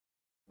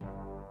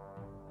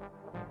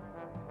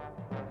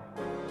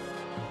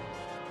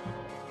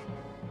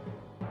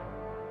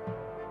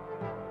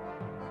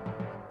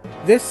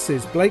This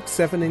is Blake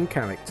 7 in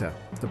Character,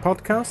 the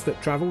podcast that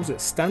travels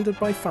at standard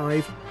by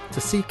 5 to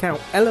seek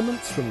out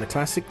elements from the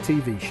classic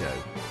TV show.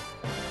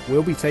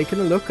 We'll be taking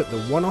a look at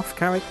the one-off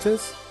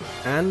characters,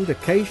 and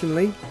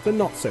occasionally the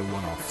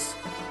not-so-one-offs.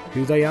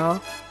 Who they are,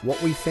 what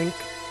we think,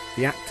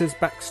 the actor's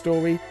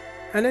backstory,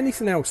 and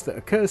anything else that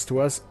occurs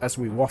to us as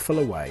we waffle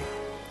away.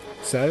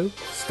 So,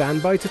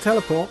 stand by to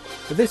teleport,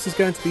 but this is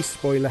going to be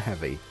spoiler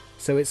heavy,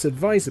 so it's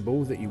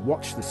advisable that you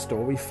watch the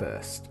story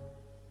first.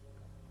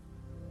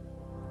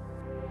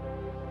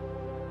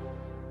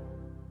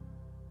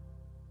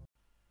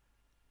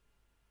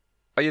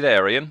 Are you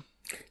there, Ian?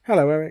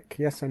 Hello, Eric.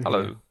 Yes, I'm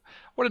Hello. here.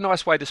 What a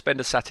nice way to spend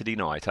a Saturday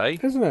night, eh?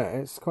 Isn't it?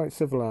 It's quite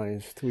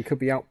civilised. We could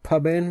be out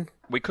pubbing.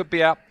 We could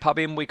be out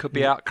pubbing, we could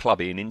be out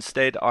clubbing.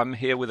 Instead, I'm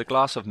here with a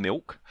glass of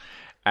milk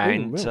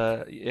and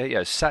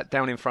sat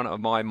down in front of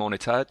my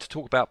monitor to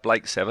talk about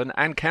Blake 7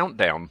 and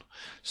Countdown.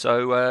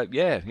 So,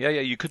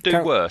 you could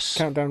do worse.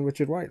 Countdown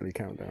Richard Whiteley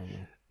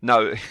countdown.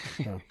 No.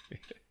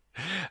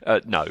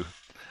 Oh. No.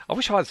 I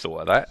wish I'd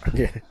thought of that.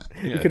 Yeah.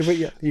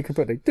 Yeah. You could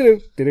put the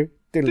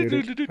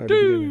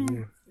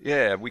do-do.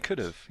 Yeah, we could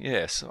have.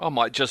 Yes, I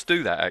might just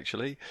do that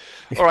actually.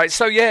 All right,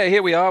 so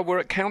here we are. We're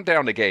at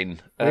Countdown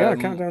again.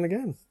 Countdown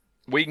again.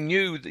 We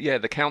knew,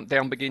 the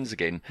countdown begins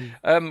again.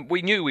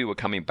 We knew we were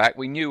coming back.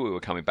 We knew we were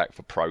coming back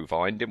for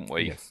Provine, didn't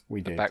we? Yes,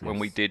 we did. Back when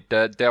we did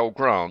Del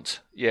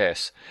Grant,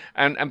 yes.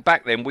 And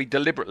back then we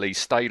deliberately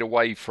stayed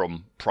away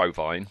from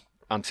Provine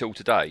until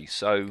today.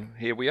 So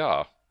here we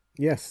are.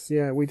 Yes,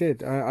 yeah, we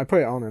did. I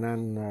put it on, and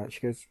Anne, she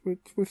goes,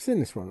 "We've seen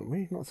this one, haven't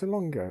we? Not so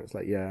long ago." It's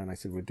like, yeah, and I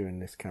said, "We're doing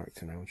this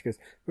character now." And she goes,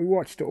 "We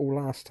watched it all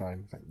last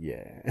time." It's like,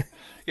 yeah. Yeah,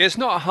 it's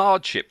not a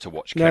hardship to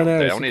watch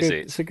Countdown, is it?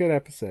 It's a good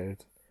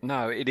episode.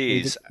 No, it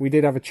is. We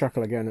did have a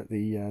chuckle again at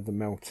the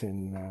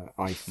melting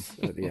ice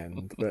at the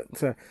end, but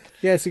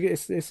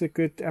it's a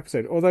good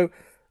episode. Although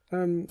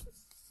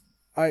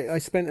I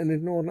spent an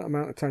inordinate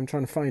amount of time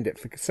trying to find it.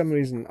 For some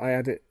reason, I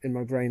had it in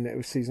my brain that it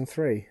was season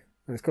 3.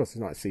 And of course, it's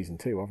not season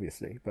 2,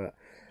 obviously, but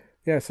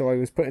yeah. So I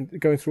was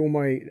going through all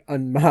my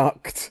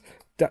unmarked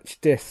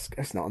Dutch disc.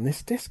 It's not on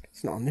this disc.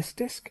 It's not on this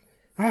disc.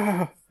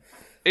 Ah.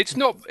 It's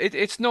not.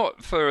 It's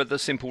not for the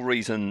simple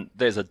reason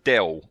there's a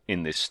Del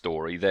in this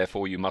story.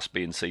 Therefore, you must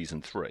be in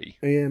season 3.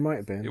 Yeah, it might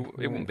have been.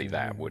 It wouldn't be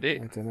that, would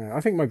it? I don't know.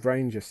 I think my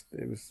brain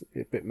it was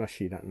a bit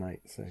mushy that night.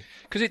 So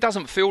because it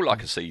doesn't feel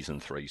like a season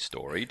 3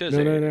 story, does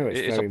it? No.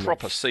 It's a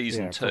proper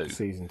season 2. Proper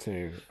season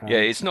 2.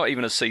 It's not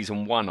even a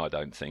season 1. I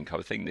don't think.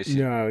 I think this.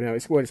 No.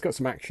 It's got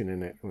some action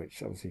in it,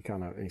 which obviously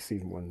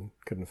season 1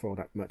 couldn't afford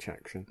that much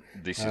action.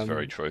 This is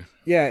very true.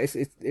 Yeah,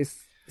 it's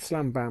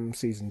Slam Bam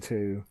season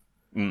 2.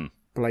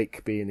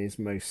 Blake being his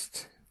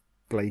most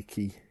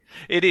Blakey.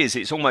 It is.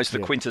 It's almost the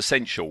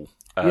quintessential.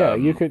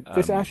 You could.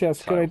 This actually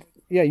has good.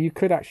 Yeah, you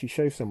could actually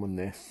show someone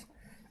this,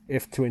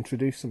 to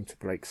introduce them to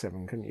Blake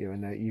 7, couldn't you?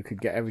 And you could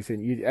get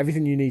everything.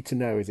 Everything you need to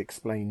know is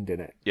explained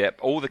in it. Yep.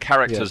 All the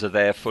characters are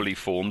there, fully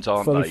formed,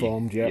 aren't they? Fully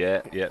formed.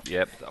 Yeah.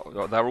 Yep.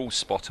 They're all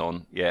spot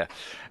on. Yeah.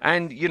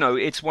 And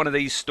it's one of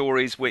these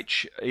stories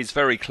which is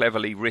very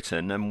cleverly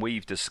written, and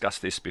we've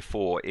discussed this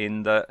before.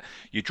 In that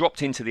you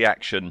dropped into the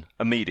action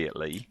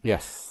immediately.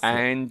 Yes.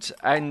 And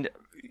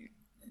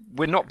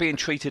we're not being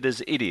treated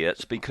as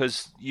idiots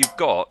because you've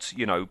got,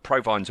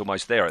 Provine's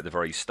almost there at the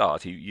very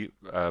start.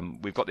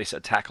 We've got this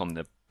attack on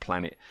the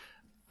planet.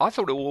 I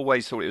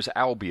always thought it was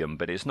Albion,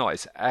 but it's not.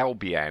 It's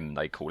Albion,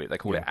 they call it. They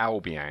call it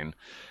Albion.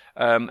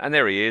 And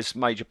there he is,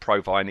 Major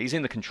Provine. He's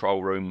in the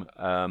control room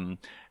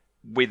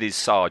with his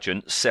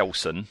sergeant,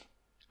 Selson,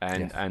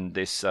 and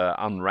this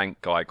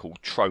unranked guy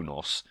called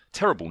Tronos.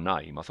 Terrible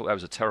name. I thought that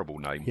was a terrible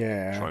name,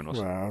 Tronos.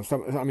 Well,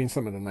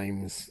 some of the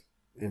names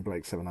in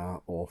Blake 7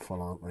 are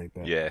awful, aren't they?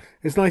 But yeah.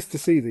 It's nice to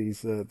see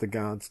these the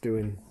guards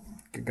doing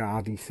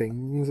guardy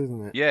things,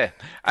 isn't it? Yeah,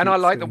 and I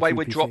like the way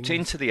we're dropped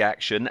into the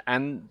action,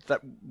 and that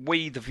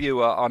we, the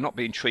viewer, are not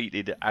being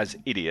treated as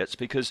idiots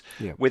because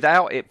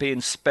without it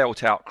being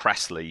spelt out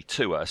crassly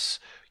to us,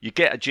 you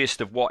get a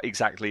gist of what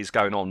exactly is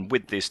going on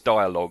with this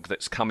dialogue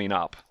that's coming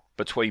up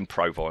between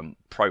Provine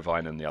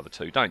and the other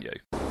two, don't you?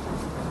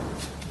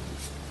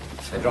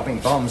 They're dropping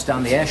bombs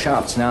down the air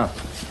shafts now.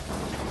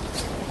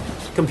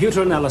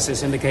 Computer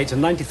analysis indicates a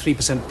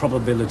 93%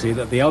 probability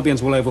that the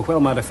Albions will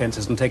overwhelm our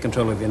defences and take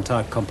control of the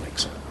entire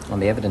complex. On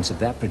the evidence of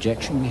that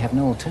projection, we have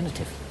no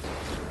alternative.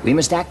 We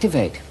must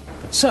activate.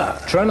 But, sir...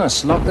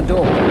 Tronos, lock the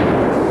door.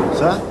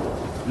 Sir?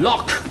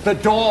 Lock the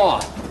door!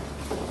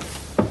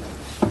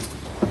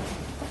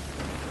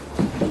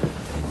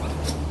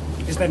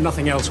 Is there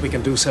nothing else we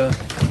can do, sir?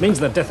 It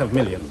means the death of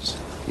millions.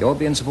 The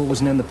Albions have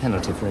always known the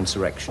penalty for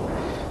insurrection.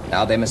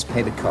 Now they must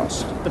pay the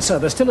cost. But, sir,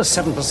 there's still a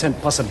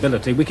 7%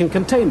 possibility we can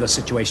contain the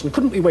situation.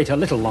 Couldn't we wait a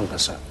little longer,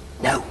 sir?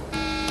 No.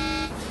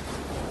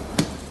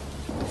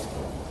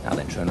 Now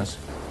then, Tronos,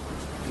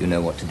 you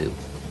know what to do.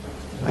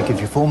 I give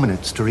you 4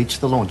 minutes to reach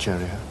the launch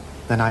area.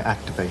 Then I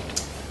activate.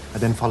 I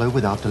then follow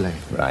without delay.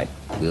 Right.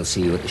 We'll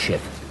see you at the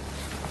ship.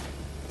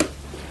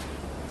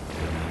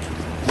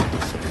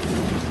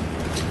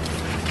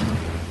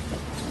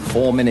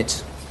 4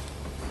 minutes.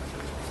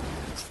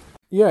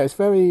 Yeah, it's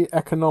very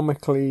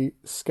economically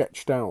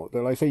sketched out.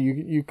 That, like I say,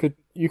 you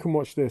can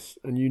watch this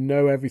and you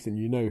know everything.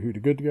 You know who the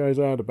good guys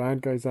are, the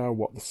bad guys are,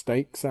 what the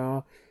stakes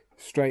are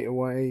straight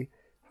away.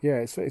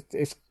 Yeah,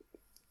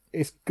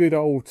 it's good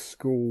old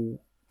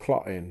school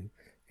plotting.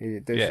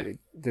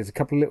 There's a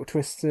couple of little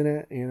twists in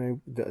it,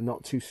 that are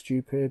not too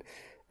stupid.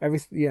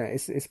 It's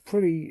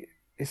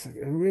a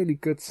really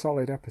good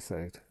solid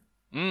episode.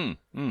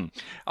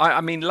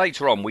 I mean,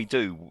 later on we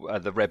do,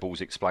 the rebels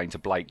explain to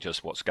Blake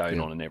just what's going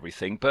on and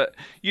everything, but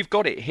you've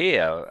got it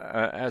here.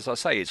 As I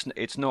say,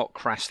 it's not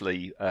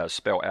crassly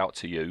spelt out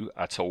to you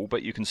at all,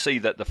 but you can see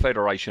that the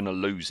Federation are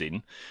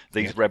losing.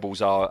 These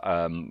rebels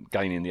are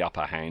gaining the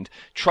upper hand.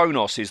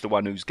 Tronos is the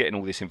one who's getting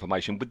all this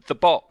information with the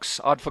box.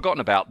 I'd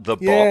forgotten about the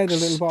box. Yeah, the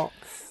little box.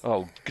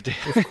 Oh,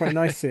 it's quite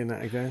nice seeing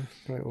that again.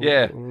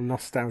 A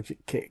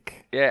nostalgic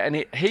kick. Yeah, and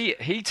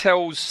he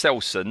tells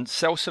Selson.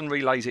 Selson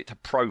relays it to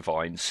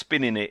Provine,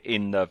 spinning it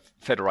in the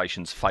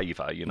Federation's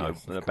favour.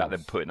 About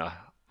them putting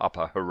up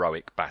a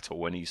heroic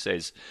battle. And he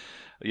says,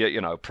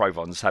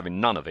 Provine's having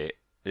none of it,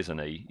 isn't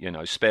he?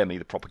 Spare me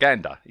the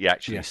propaganda. He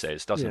actually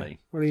says, doesn't he?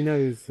 Well, he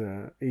knows.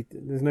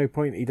 There's no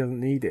point. He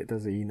doesn't need it,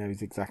 does he? He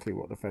knows exactly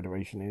what the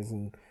Federation is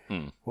and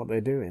what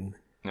they're doing.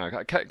 No,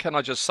 can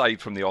I just say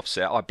from the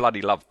offset, I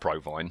bloody love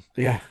Provine.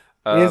 Yeah.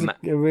 He's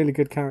a really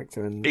good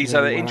character. And he's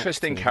an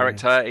interesting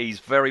character. Yeah. He's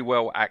very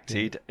well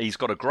acted. Yeah. He's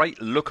got a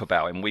great look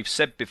about him. We've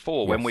said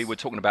before, when we were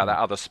talking about that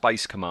other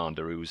space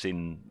commander who was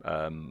in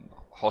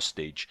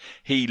Hostage,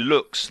 he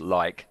looks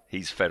like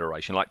he's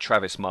Federation, like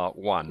Travis Mark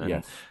 1.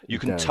 And you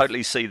can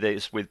totally see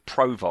this with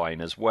Provine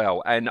as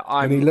well. And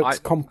he looks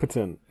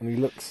competent, and he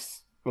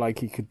looks like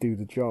he could do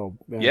the job.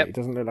 Yeah, he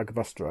doesn't look like a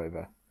bus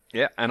driver.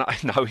 Yeah, and I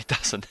know he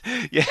doesn't.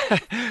 Yeah,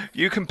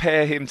 you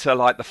compare him to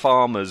like the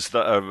farmers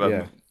that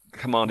are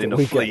commanding a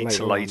fleet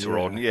later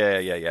on.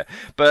 Yeah.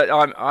 But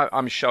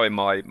I'm showing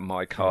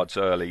my cards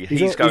early.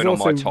 He's going on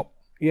my top.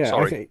 Yeah,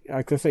 sorry.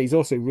 I can say he's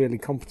also really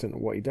competent at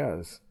what he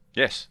does.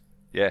 Yes.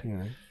 Yeah.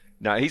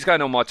 No, he's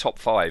going on my top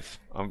 5.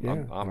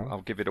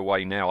 I'll give it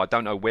away now. I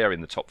don't know where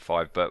in the top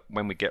 5, but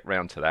when we get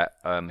round to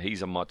that,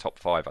 he's on my top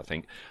 5. I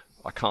think.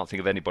 I can't think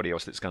of anybody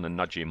else that's going to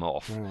nudge him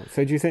off. Right.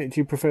 So do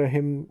you prefer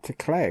him to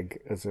Clegg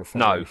as a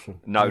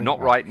Federation? No, not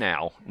right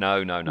now.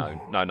 No.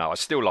 I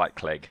still like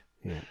Clegg.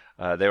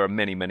 Yeah. There are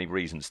many, many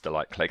reasons to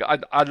like Clegg.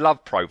 I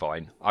love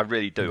Provine. I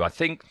really do. I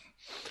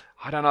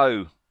don't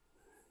know.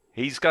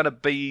 He's going to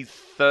be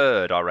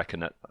 3rd, I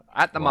reckon.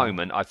 At the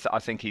moment, I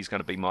think he's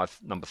going to be my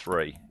number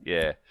 3.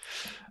 Yeah.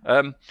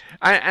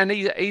 And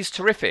he's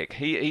terrific.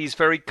 He's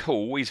very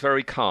cool. He's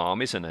very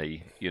calm, isn't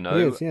he? He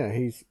is, yeah.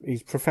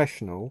 He's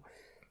professional.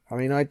 I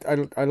mean, I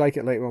like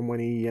it later on when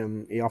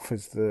he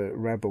offers the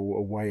rebel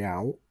a way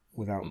out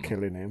without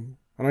killing him,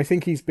 and I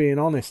think he's being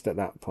honest at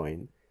that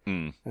point.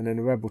 And then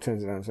the rebel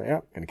turns around and says, "Yeah,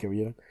 going to kill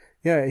you."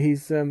 Yeah,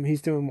 he's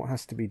doing what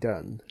has to be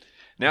done.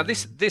 Now,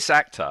 this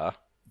actor,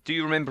 do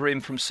you remember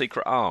him from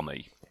Secret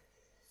Army?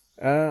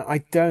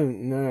 I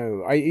don't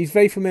know. He's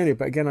very familiar,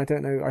 but again, I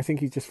don't know. I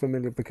think he's just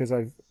familiar because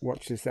I've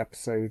watched this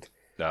episode.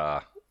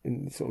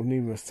 In sort of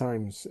numerous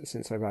times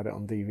since I've had it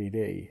on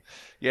DVD.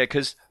 Yeah,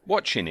 because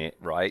watching it,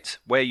 right,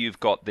 where you've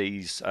got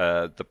these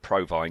the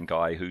Provine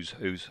guy who's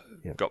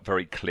got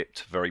very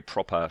clipped, very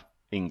proper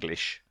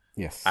English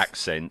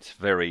accent,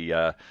 very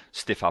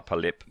stiff upper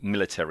lip,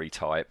 military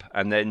type,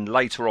 and then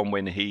later on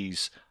when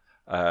he's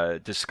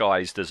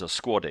disguised as a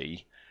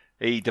squaddy,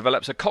 he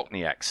develops a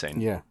Cockney accent.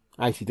 Yeah.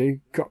 I actually do.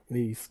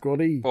 Cockney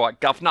squaddy. All right,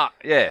 governor,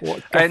 yeah.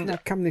 What, governor,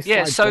 come this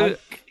side,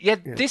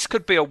 this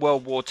could be a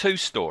World War II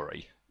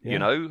story.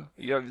 Yeah.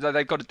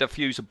 They've got to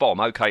defuse a bomb.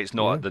 Okay, it's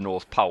not at the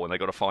North Pole, and they've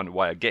got to find a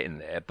way of getting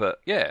there. But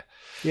yeah,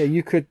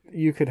 you could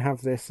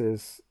have this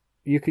as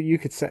you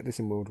could set this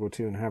in World War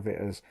II and have it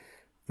as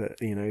that.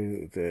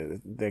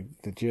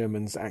 The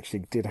Germans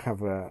actually did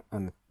have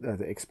an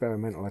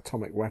experimental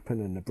atomic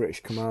weapon, and the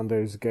British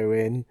commandos go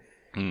in,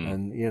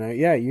 and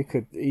you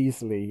could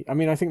easily. I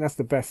mean, I think that's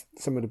the best.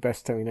 Some of the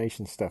best Terry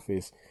Nation stuff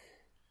is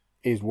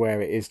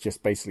where it is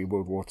just basically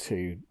World War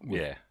II.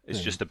 Yeah,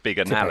 it's just a big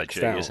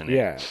analogy, isn't it?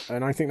 Yeah,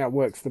 and I think that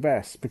works the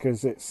best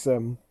because it's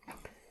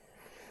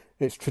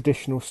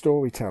traditional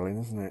storytelling,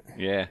 isn't it?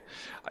 Yeah,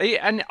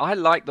 and I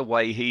like the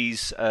way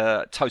he's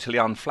totally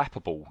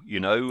unflappable.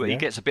 He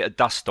gets a bit of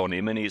dust on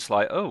him, and he's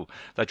like, "Oh,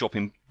 they're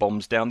dropping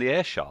bombs down the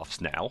air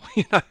shafts now."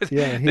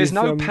 There's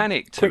no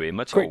panic to him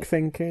at all. Quick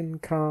thinking,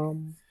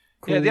 calm.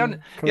 Cool,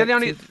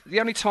 the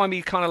only time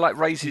he kind of like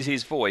raises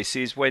his voice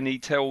is when he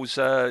tells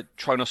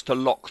Tronos to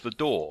lock the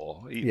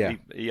door. He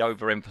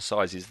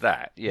overemphasizes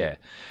that. Yeah,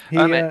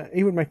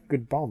 he would make a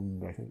good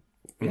Bond, I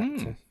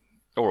think.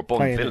 Or a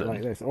Bond villain,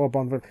 like this, or a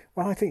Bond villain.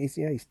 Well, I think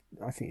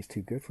he's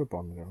too good for a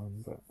Bond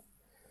villain, but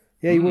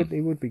he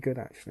would be good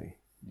actually.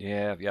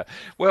 Yeah.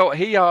 Well,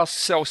 he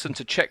asks Selson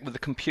to check with the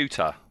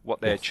computer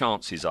what their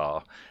chances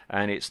are,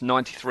 and it's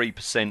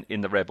 93%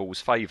 in the rebels'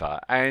 favour.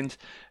 And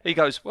he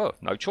goes, "Well,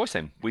 no choice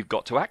then. We've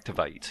got to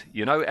activate."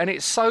 And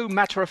it's so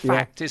matter of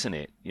fact, isn't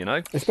it?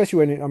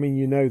 Especially when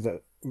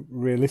that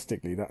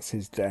realistically that's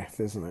his death,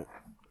 isn't it?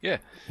 Yeah,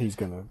 he's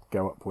going to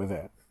go up with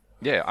it.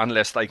 Yeah,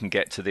 unless they can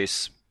get to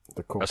this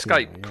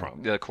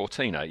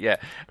Cortina, yeah.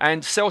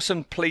 And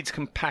Selson pleads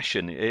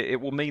compassion.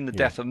 It will mean the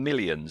death of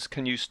millions.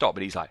 Can you stop?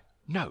 And he's like,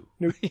 no.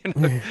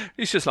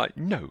 He's just like,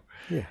 no.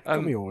 Yeah,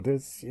 got me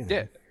orders.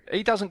 Yeah,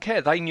 he doesn't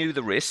care. They knew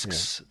the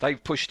risks. Yeah.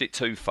 They've pushed it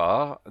too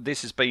far.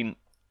 This has been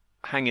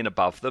hanging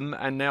above them,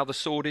 and now the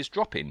sword is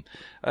dropping.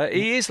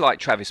 He is like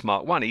Travis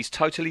Mark 1. He's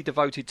totally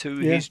devoted to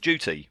his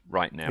duty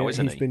right now,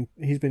 isn't he?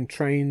 He's been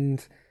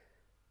trained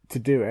to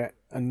do it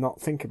and not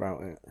think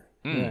about it.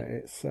 Yeah,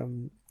 it's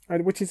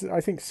which is,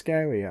 I think,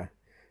 scarier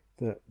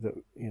that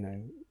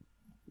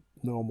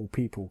normal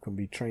people can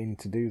be trained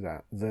to do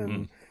that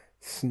than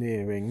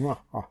sneering,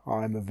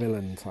 I'm a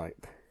villain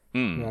type.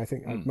 I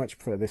think I'd much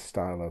prefer this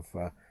style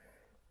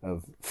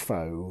of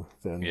foe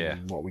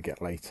than what we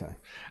get later.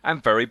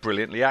 And very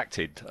brilliantly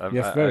acted.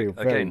 Yes, very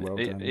well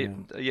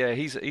done.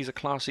 He's a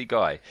classy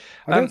guy.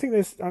 I don't think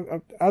there's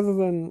other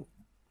than,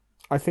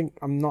 I think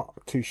I'm not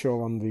too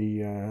sure on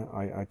the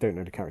I don't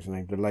know the character's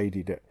name, the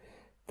lady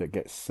that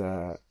gets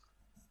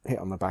hit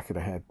on the back of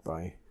the head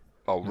by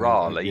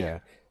Raleigh.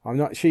 I'm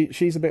not.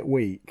 She's a bit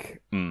weak.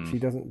 She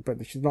doesn't,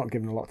 but she's not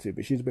given a lot to.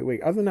 But she's a bit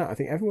weak. Other than that, I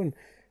think everyone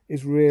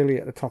is really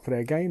at the top of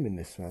their game in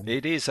this film.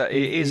 It is.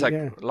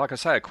 Like I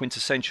say, a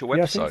quintessential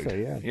episode. I think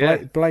so, yeah.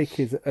 Blake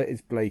is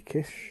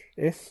Blakeish.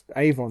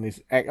 Avon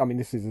is. I mean,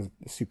 this is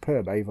a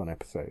superb Avon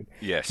episode.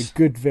 Yes. It's a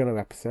good Villa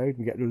episode.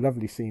 We get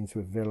lovely sines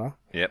with Villa.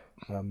 Yep.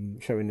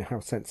 Showing how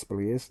sensible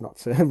he is, not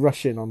to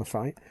rush in on the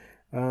fight.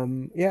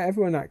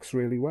 Everyone acts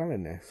really well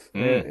in this.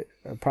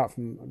 Apart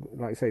from,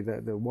 like I say,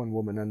 the one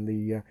woman and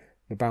the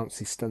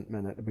bouncy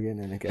stuntman at the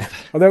beginning again.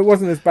 Although it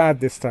wasn't as bad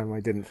this time, I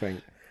didn't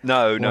think.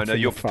 No.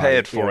 You're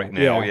prepared for it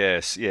now. Yeah.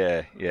 Yes,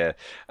 yeah.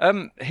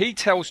 He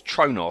tells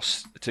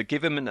Tronos to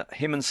give him and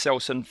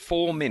Selson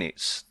 4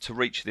 minutes to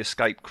reach the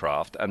escape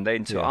craft and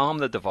then to arm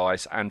the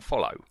device and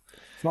follow.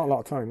 It's not a lot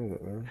of time, is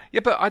it, though?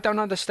 Yeah, but I don't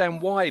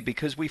understand why,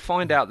 because we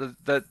find out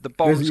that the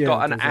bomb's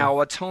got an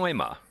hour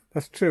timer.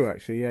 That's true,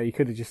 actually. Yeah, he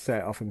could have just set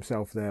it off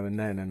himself there and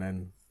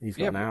then he's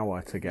got an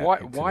hour to get.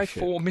 Why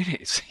 4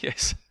 minutes?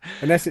 Yes.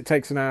 Unless it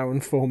takes an hour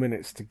and 4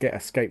 minutes to get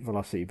escape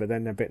velocity, but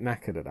then they're a bit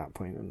knackered at that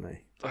point, aren't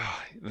they?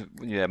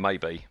 Yeah,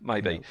 maybe.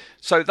 Yeah.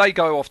 So they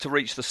go off to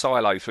reach the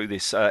silo through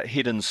this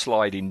hidden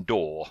sliding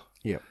door.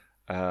 Yeah.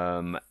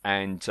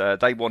 And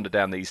they wander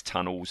down these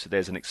tunnels.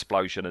 There's an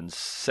explosion, and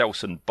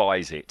Selson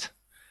buys it.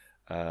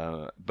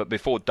 But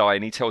before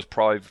dying, he tells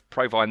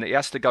Provine that he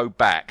has to go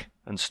back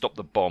and stop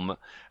the bomb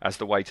as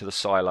the way to the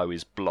silo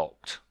is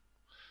blocked.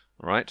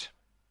 Right?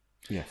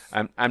 Yes.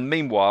 And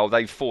meanwhile,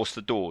 they've forced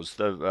the doors.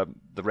 The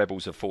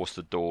rebels have forced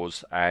the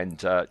doors, and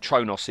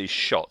Tronos is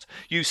shot.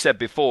 You said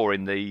before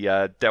in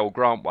the Del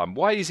Grant one,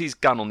 why is his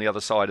gun on the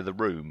other side of the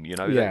room?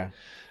 Yeah.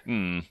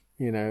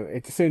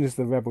 As soon as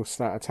the rebels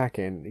start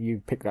attacking,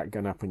 you pick that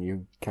gun up and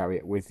you carry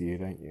it with you,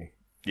 don't you?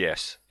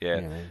 Yes.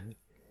 Yeah.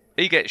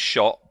 He gets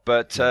shot,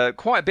 but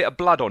quite a bit of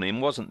blood on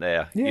him, wasn't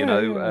there?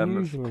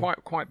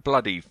 Quite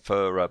bloody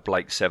for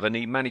Blake 7.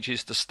 He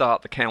manages to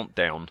start the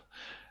countdown.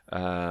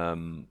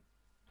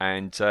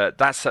 And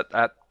that's at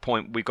that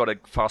point we've got to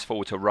fast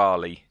forward to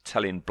Raleigh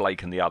telling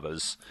Blake and the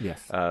others.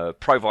 Yes.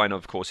 Provine,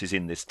 of course, is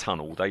in this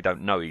tunnel. They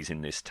don't know he's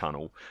in this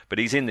tunnel, but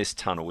he's in this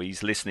tunnel.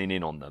 He's listening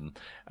in on them.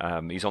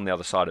 He's on the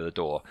other side of the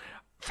door.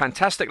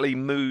 Fantastically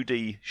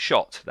moody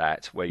shot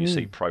where you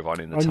see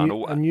Provine in the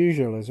tunnel.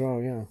 Unusual as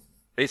well, yeah.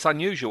 It's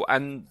unusual.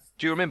 And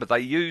do you remember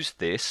they used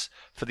this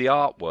for the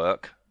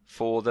artwork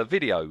for the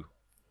video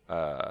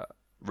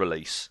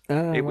release?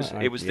 It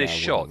was this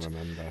shot.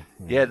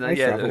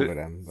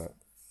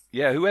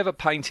 Whoever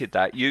painted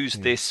that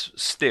used this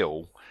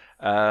still,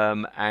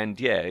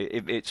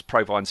 it's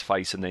Provine's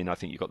face, and then I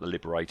think you've got the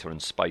Liberator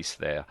and space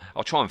there.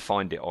 I'll try and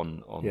find it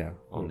on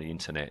the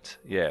internet.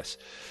 Yes.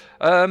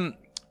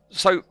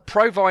 So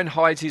Provine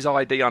hides his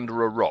ID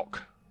under a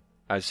rock,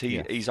 as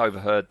he's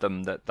overheard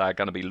them that they're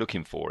going to be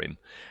looking for him,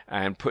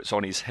 and puts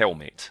on his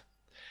helmet.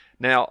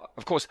 Now,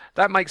 of course,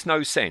 that makes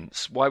no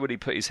sense. Why would he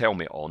put his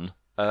helmet on,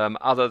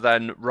 other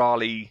than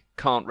Raleigh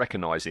can't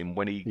recognise him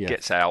when he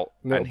gets out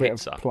and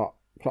hits her? Plot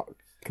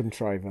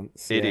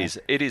contrivance. It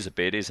is a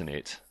bit, isn't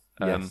it?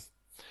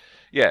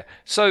 Yes.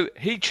 So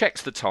he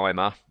checks the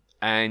timer,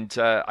 and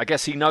I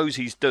guess he knows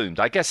he's doomed.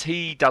 I guess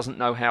he doesn't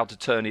know how to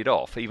turn it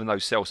off, even though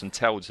Selson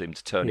tells him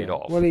to turn it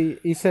off. Well,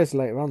 he says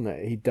later on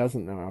that he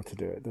doesn't know how to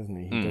do it, doesn't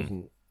he? He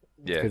doesn't.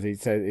 Yeah. Because he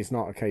says it's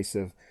not a case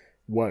of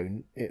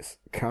won't, it's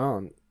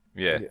can't.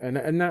 Yeah.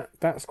 And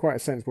that's quite a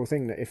sensible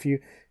thing, that if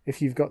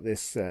you've got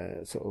this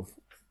sort of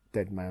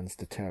dead man's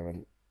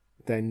deterrent,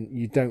 then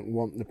you don't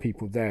want the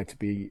people there to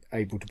be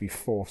able to be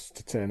forced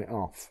to turn it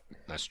off.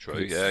 That's true.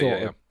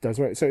 Yeah. Does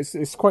work. So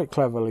it's quite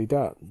cleverly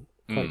done.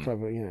 Quite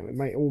clever.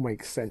 It all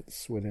makes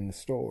sense within the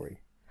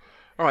story.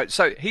 All right.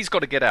 So he's got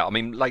to get out. I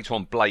mean, later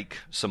on, Blake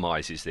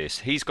surmises this.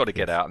 He's got to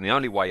get out, and the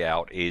only way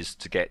out is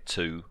to get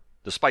to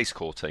the space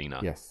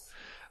Cortina. Yes.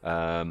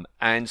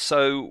 And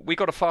so we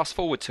got to fast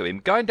forward to him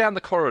going down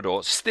the corridor,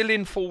 still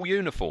in full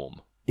uniform.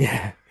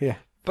 Yeah.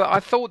 But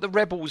I thought the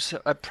rebels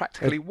had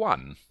practically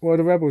won. Well,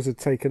 the rebels had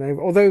taken over.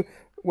 Although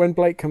when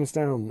Blake comes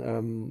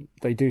down,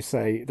 they do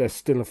say there's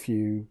still a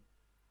few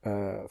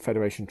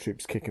Federation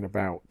troops kicking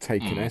about,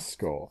 taking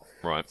escort.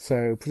 Right.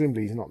 So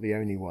presumably he's not the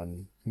only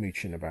one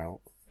mooching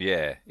about.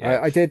 Yeah.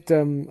 I did.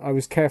 I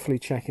was carefully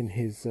checking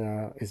his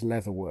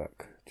leather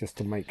work just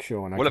to make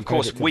sure. And well, of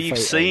course, we've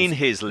seen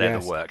his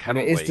leather work,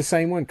 haven't we? And it is the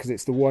same one because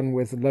it's the one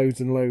with loads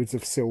and loads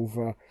of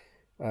silver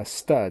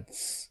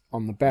studs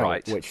on the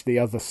belt, which the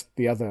other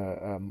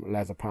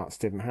leather parts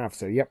didn't have.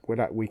 So, yep,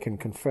 we can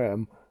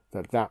confirm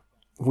that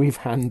we've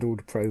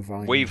handled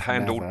Provine. We've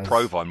handled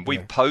Provine.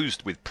 We've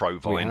posed with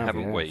Provine,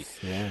 haven't we?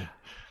 Yeah.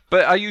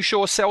 But are you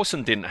sure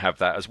Selson didn't have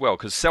that as well?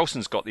 Because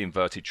Selson's got the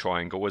inverted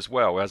triangle as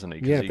well, hasn't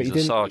he? Because he's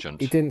a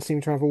sergeant. He didn't seem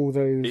to have all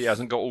those. He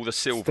hasn't got all the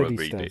silver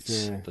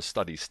bits, the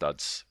study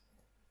studs.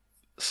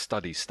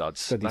 Study studs.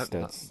 Study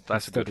studs.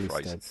 That's a good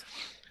phrase. Studs.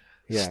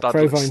 Yeah,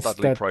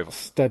 Provine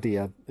Study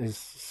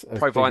is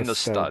Provine the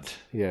stud.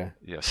 Yeah.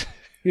 Yes.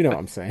 You know what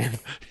I'm saying.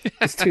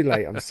 It's too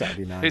late on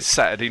Saturday night. It's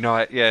Saturday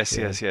night, yes.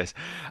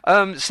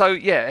 So,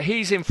 yeah,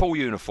 he's in full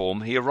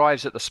uniform. He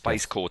arrives at the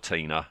Space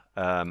Cortina,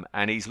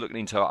 and he's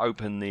looking to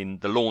open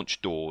the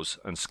launch doors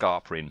and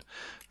scarper in.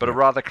 But a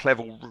rather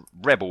clever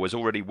rebel has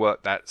already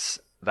worked that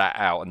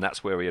out, and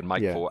that's where he had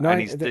make for, and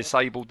he's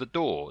disabled the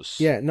doors.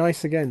 Yeah,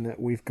 nice again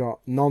that we've got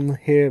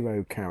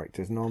non-hero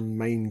characters,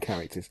 non-main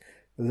characters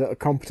that are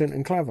competent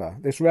and clever.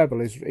 This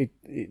rebel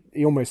he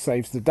almost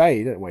saves the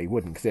day. Well, he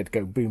wouldn't because he'd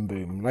go boom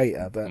boom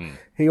later, but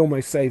he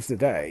almost saves the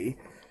day.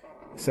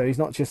 So he's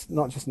not just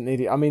an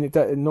idiot. I mean, it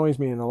annoys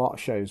me in a lot of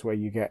shows where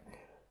you get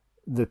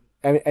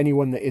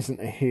anyone that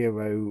isn't a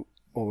hero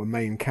or a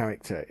main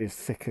character is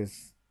thick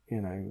as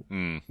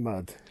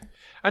mud.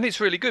 And it's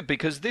really good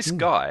because this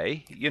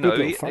guy, he's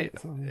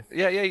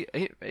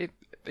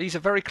a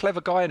very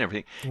clever guy and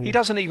everything. He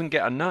doesn't even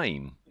get a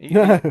name. He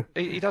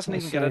doesn't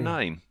even get a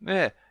name.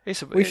 Yeah,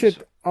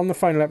 should on the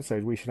final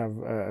episode we should have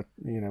a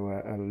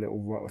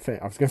little thing.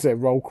 I was going to say a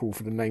roll call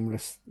for the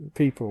nameless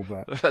people,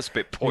 but that's a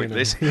bit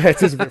pointless. Yeah,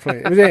 it is a bit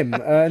pointless. It was him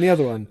and the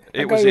other one.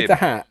 It was with him. The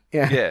hat.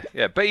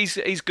 Yeah. But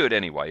he's good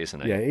anyway,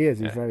 isn't he? Yeah, he is.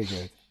 He's very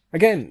good.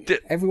 Again,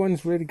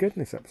 everyone's really good in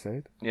this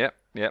episode. Yeah.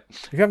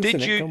 If you haven't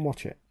seen it, go and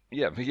watch it.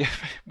 Yeah.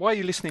 Why are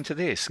you listening to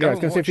this? I was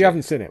going to say, if you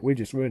haven't seen it, we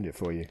just ruined it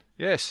for you.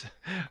 Yes,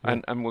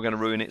 and we're going to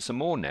ruin it some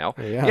more now.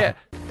 Yeah.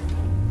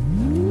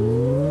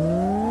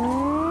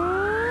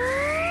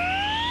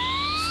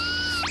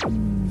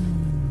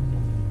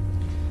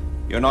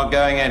 You're not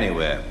going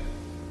anywhere,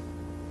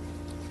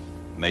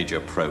 Major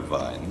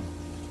Provine.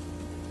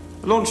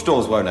 The launch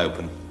doors won't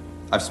open.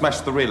 I've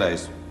smashed the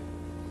relays.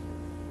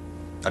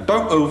 Now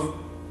don't move.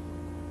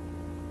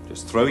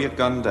 Just throw your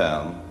gun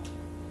down,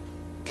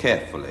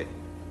 carefully.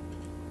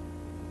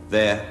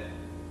 There,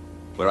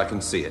 where I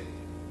can see it.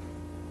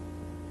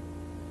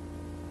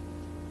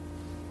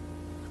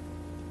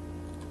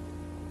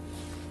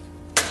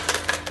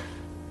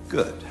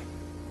 Good.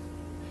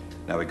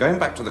 Now we're going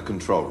back to the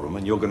control room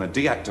and you're going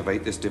to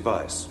deactivate this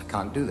device. I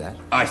can't do that.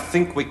 I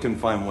think we can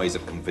find ways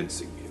of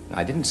convincing you.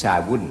 I didn't say I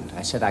wouldn't.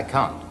 I said I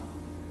can't.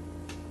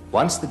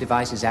 Once the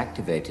device is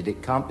activated,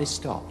 it can't be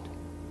stopped.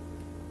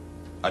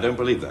 I don't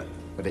believe that.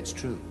 But it's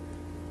true.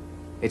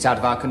 It's out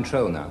of our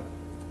control now.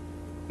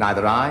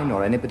 Neither I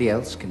nor anybody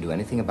else can do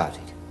anything about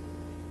it.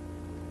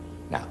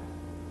 Now,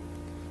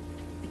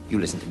 you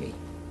listen to me.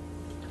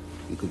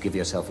 You could give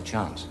yourself a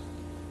chance.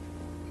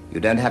 You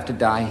don't have to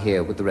die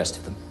here with the rest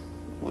of them.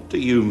 What do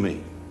you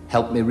mean?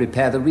 Help me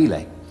repair the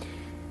relay.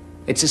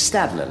 It's a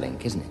Stadler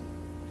link, isn't it?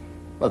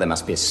 Well, there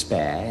must be a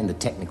spare in the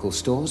technical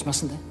stores,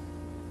 mustn't there?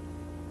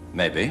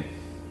 Maybe.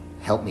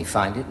 Help me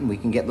find it and we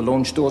can get the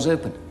launch doors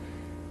open.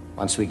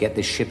 Once we get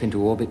this ship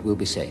into orbit, we'll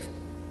be safe.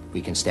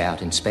 We can stay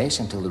out in space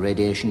until the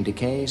radiation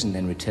decays and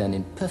then return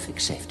in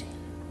perfect safety.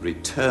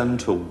 Return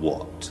to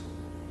what?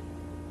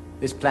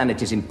 This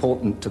planet is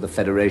important to the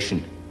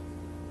Federation.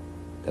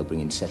 They'll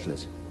bring in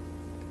settlers.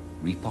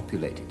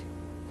 Repopulate it.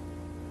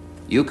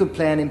 You could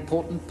play an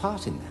important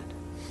part in that.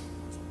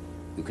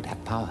 You could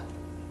have power,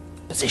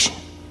 position.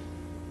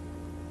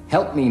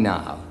 Help me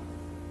now,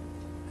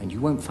 and you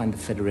won't find the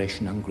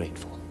Federation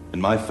ungrateful.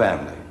 And my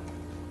family,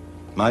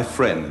 my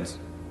friends.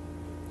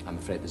 I'm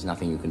afraid there's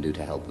nothing you can do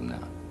to help them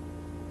now.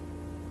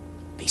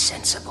 Be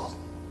sensible.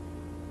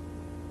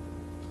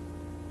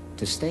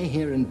 To stay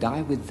here and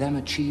die with them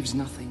achieves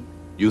nothing.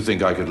 You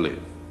think I could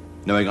live,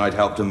 knowing I'd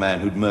helped a man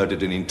who'd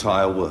murdered an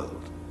entire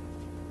world?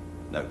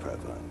 No,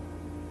 Provine.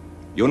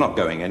 You're not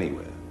going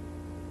anywhere.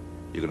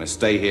 You're going to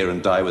stay here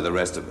and die with the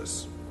rest of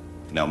us.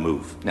 Now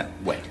move. No,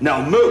 wait.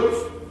 Now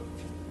move!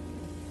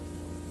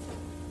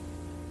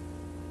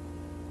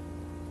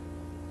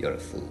 You're a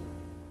fool.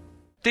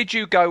 Did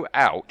you go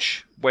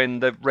ouch when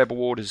the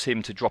rebel orders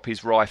him to drop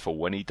his rifle?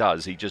 When he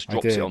does, he just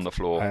drops it on the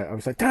floor. I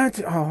was like, Dad,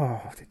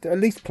 at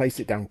least place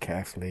it down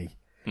carefully.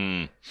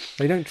 They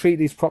don't treat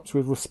these props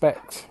with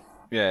respect.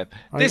 Yeah.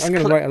 I'm going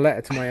to write a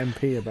letter to my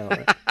MP about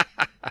it.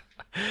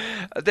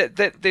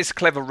 This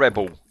clever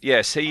rebel,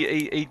 yes,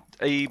 he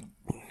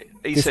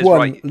this says, one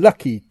right,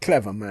 lucky,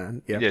 clever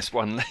man. Yeah. Yes,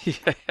 one. He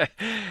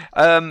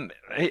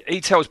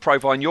tells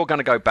Provine, "You're going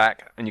to go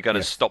back and you're going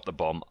to stop the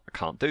bomb." I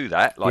can't do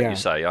that, like you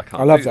say. I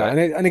can't. I love do that.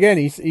 And again,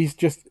 he's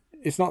just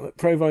it's not that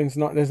Provine's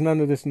not. There's none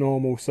of this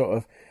normal sort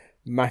of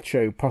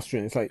macho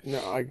posturing. It's like, no,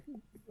 I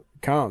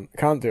can't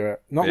do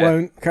it. Not Yeah.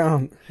 won't,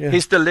 can't. Yeah.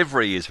 His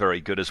delivery is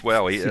very good as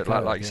well. He,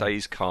 Superb, like you yeah. say,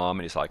 he's calm,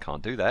 and it's like, I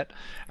can't do that.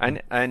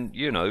 And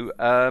you know,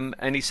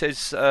 and he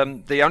says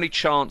the only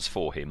chance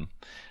for him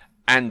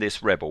and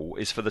this rebel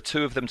is for the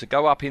two of them to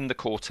go up in the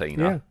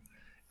Cortina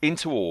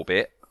into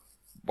orbit,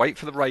 wait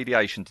for the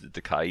radiation to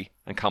decay,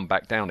 and come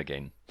back down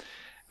again.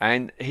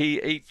 And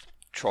he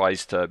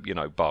tries to, you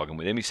know, bargain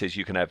with him. He says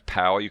you can have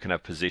power, you can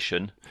have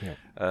position.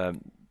 Yeah.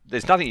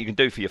 There's nothing you can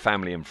do for your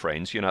family and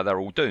friends. You know, they're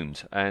all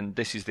doomed, and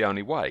this is the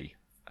only way.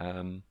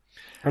 And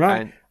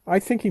I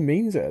think he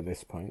means it at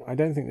this point. I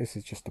don't think this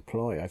is just a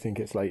ploy. I think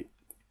it's like.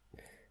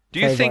 Do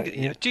you think?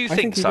 Yeah. Do you I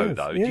think he so does.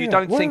 though? Yeah. You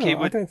don't think he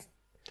would?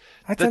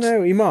 I don't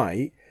know. He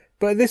might,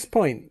 but at this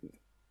point,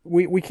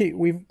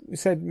 we've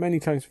said many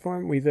times before,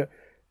 haven't we, that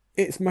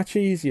it's much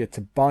easier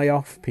to buy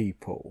off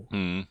people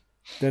than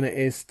it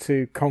is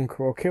to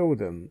conquer or kill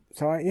them.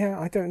 So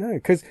I don't know,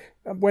 because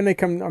when they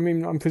come, I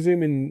mean, I'm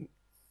presuming,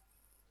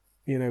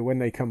 you know, when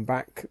they come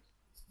back,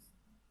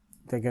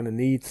 they're going to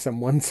need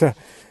someone to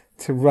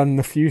run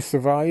the few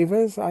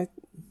survivors.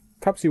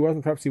 Perhaps he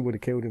wasn't. Perhaps he would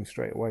have killed him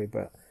straight away,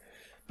 but.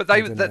 But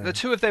the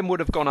two of them would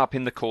have gone up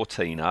in the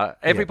Cortina.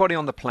 Everybody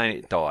on the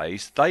planet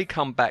dies. They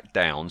come back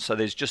down, so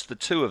there's just the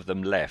two of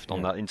them left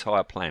on the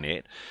entire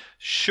planet.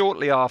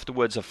 Shortly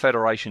afterwards, a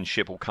Federation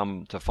ship will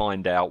come to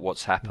find out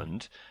what's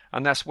happened,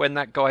 and that's when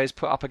that guy is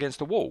put up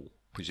against a wall,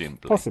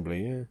 presumably.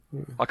 Possibly,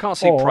 yeah. I can't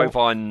see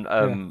Provine,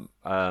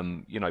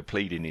 you know,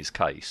 pleading his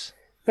case.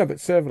 No, but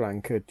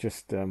Servalan could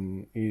just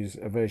use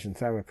aversion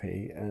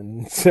therapy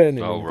and turn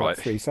him in about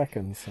 3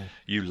 seconds. So.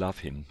 You love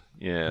him,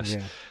 yes.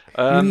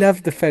 Yeah. You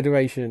love the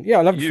Federation. Yeah,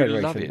 I love the you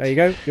Federation. love it. There you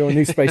go. You're a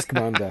new space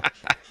commander.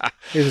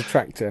 Here's a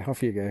tractor.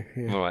 Off you go.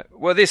 Yeah. All right.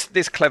 Well,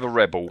 this clever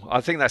rebel,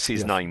 I think that's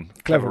his name.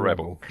 Clever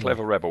rebel.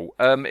 Clever rebel.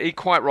 He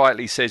quite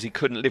rightly says he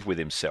couldn't live with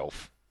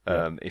himself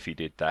if he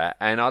did that.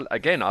 And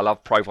I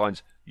love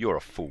Provine's, you're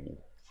a fool.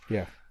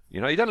 Yeah. You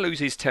know, he doesn't lose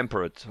his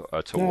temper at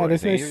all. No,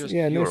 there's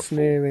anything. no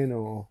sneering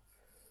or...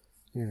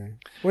 You know,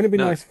 wouldn't it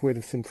be nice if we'd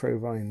have seen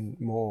Provine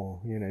more?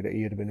 You know, that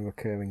he would have been a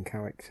recurring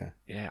character.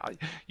 Yeah,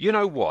 you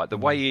know what? The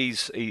way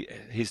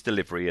his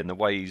delivery and the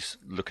way he's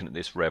looking at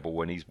this rebel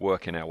when he's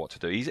working out what to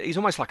do, he's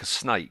almost like a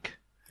snake.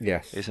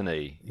 Yes, isn't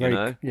he?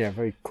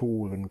 Very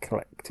cool and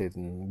collected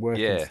and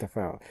working stuff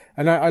out.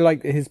 And I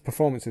like his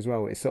performance as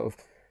well. It's sort of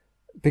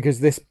because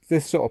this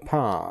sort of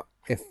part,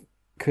 if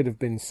could have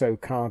been so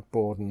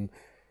cardboard and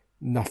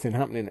nothing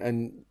happening,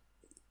 and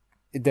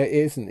there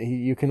isn't.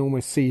 You can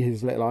almost see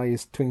his little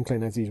eyes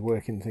twinkling as he's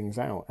working things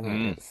out,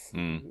 and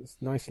it's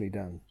nicely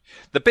done.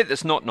 The bit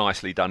that's not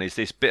nicely done is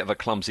this bit of a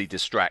clumsy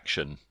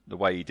distraction. The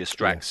way he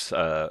distracts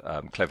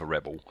Clever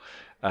Rebel,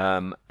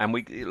 and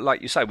we,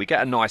 like you say, we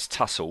get a nice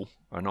tussle,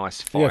 a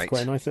nice fight. Yeah, it's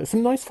quite nice. There's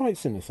some nice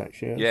fights in this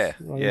actually.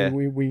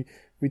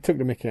 We took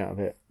the mickey out of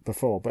it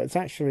before, but it's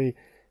actually,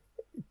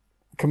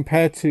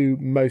 compared to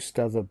most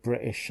other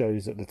British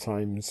shows at the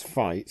time's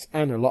fights,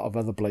 and a lot of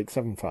other Blake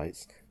 7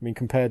 fights, I mean,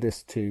 compare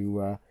this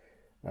to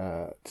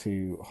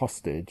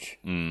Hostage.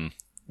 You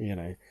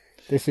know,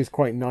 this is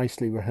quite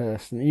nicely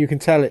rehearsed, and you can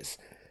tell it's,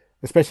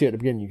 especially at the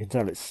beginning, you can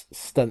tell it's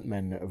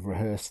stuntmen that have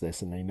rehearsed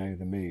this and they know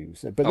the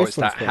moves. But it's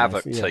that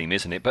Havoc team,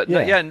 isn't it? But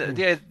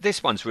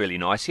this one's really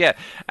nice,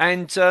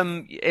 and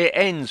it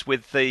ends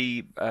with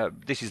the.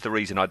 This is the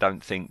reason I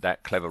don't think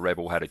that Clever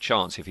Rebel had a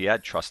chance if he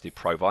had trusted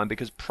Provine,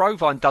 because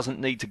Provine doesn't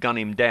need to gun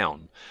him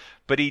down.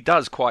 But he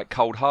does quite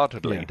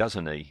cold-heartedly,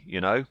 doesn't he?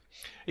 You know,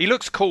 he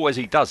looks cool as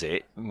he does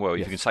it. Well,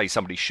 you can say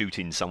somebody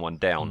shooting someone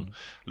down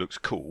looks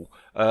cool,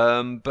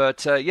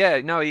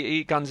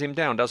 he guns him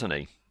down, doesn't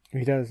he?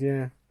 He does,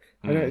 yeah.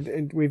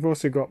 And we've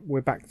also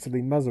we're back to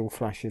the muzzle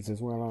flashes as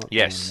well, aren't we?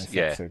 Yes,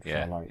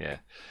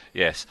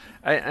 yes.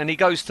 And he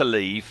goes to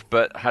leave,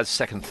 but has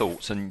second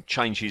thoughts and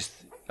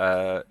changes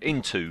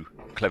into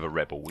Clever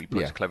Rebel. He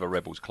puts Clever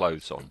Rebel's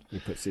clothes on. He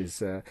puts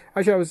his.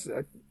 Actually, I was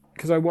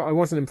because I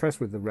wasn't impressed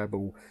with the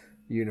Rebel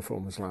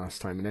uniforms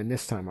last time, and then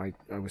this time I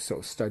was sort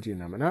of studying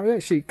them, and I was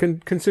actually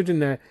considering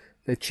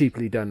they're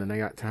cheaply done and they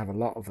had to have a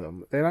lot of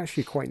them. They're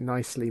actually quite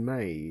nicely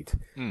made,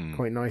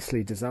 quite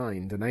nicely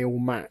designed, and they all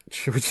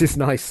match, which is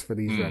nice for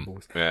these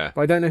rebels. Yeah.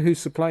 But I don't know who's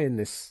supplying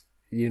this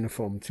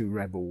uniform to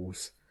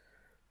rebels.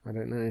 I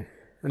don't know.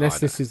 Unless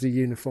this is the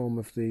uniform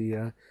of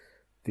the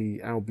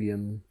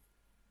Albion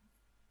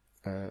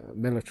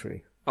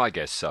military. I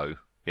guess so.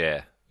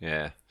 Yeah.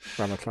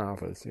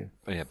 Balaclavas,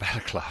 Yeah,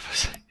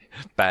 balaclavas.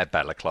 Bad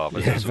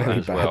balaclavas as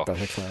bad well.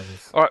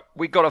 Balaclavas. All right,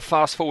 we've got to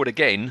fast forward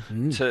again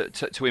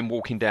to him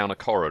walking down a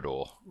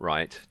corridor,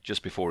 right,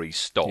 just before he's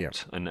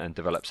stopped and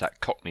develops that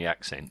Cockney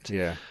accent.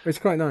 Yeah, it's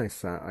quite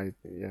nice.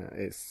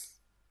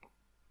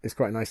 It's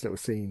quite a nice little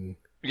scene.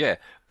 Yeah,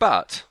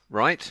 but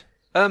right,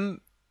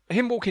 him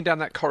walking down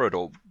that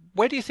corridor.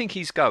 Where do you think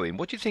he's going?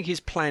 What do you think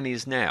his plan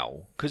is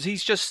now? Because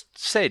he's just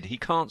said he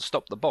can't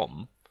stop the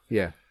bomb.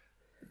 Yeah.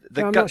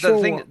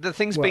 The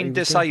thing's been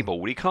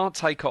disabled. He can't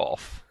take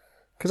off.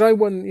 Because I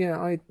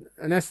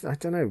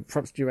don't know,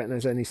 perhaps do you reckon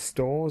there's any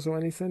stores or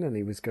anything? And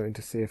he was going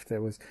to see if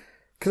there was,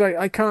 Because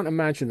I can't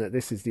imagine that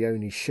this is the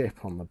only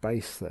ship on the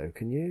base, though.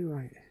 Can you?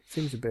 Like, it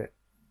seems a bit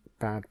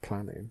bad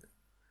planning.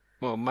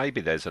 Well, maybe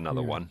there's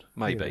another one.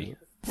 Maybe.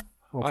 Yeah.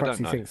 Or I perhaps don't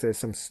he know. thinks there's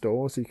some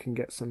stores he can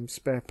get some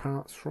spare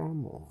parts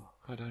from, or...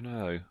 I don't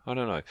know.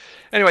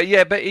 Anyway,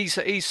 yeah, but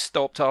he's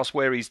stopped, asked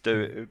where he's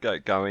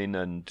going,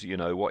 and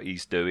what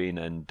he's doing,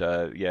 and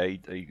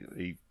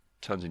he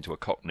turns into a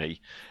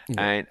Cockney,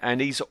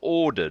 and he's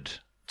ordered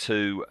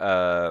to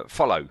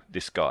follow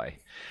this guy.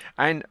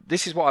 And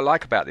this is what I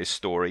like about this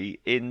story,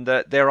 in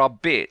that there are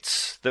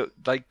bits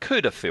that they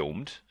could have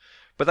filmed,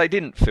 but they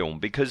didn't film,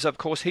 because of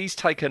course he's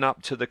taken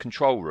up to the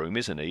control room,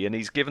 isn't he? And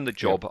he's given the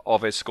job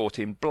of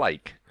escorting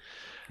Blake.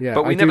 Yeah,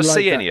 but we I do never like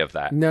see that. any of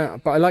that. No,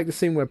 but I like the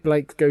scene where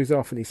Blake goes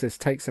off and he says,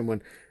 take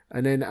someone,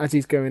 and then as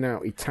he's going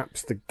out, he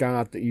taps the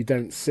guard that you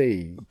don't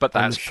see. But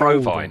that's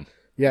Provine.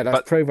 Yeah,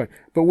 that's Provine.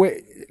 But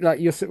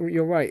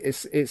you're right.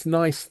 It's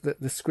nice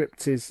that the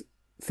script is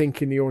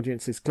thinking the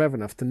audience is clever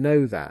enough to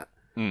know that.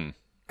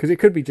 Because it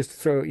could be just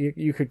throw.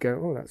 You could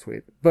go, oh, that's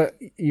weird. But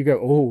you go,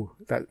 oh,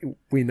 that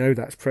we know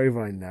that's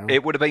Provine now.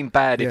 It would have been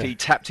bad if he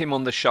tapped him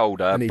on the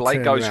shoulder.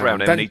 Blake goes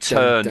around him and he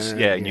dun, turns.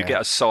 dun, and you get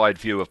a side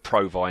view of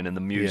Provine and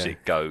the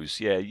music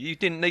goes. Yeah, you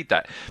didn't need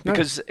that.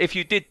 Because if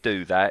you did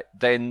do that,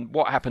 then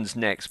what happens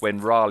next when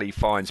Riley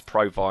finds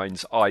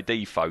Provine's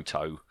ID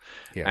photo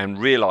and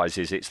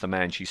realises it's the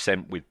man she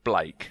sent with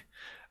Blake?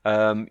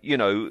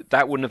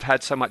 That wouldn't have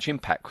had so much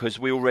impact because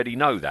we already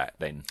know that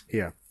then.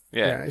 Yeah.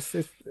 Yeah. It's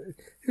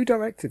who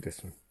directed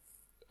this one?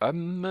 I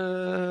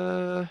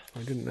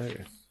didn't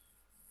notice.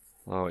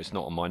 Oh, it's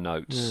not on my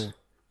notes. Yeah.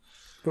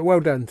 But well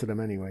done to them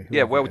anyway.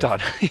 Yeah, well done.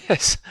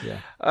 Yes.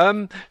 Yeah.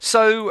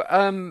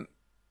 So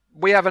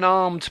we have an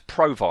armed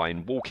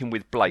Provine walking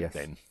with Blake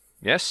then.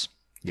 Yes?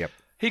 Yep.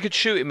 He could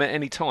shoot him at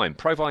any time.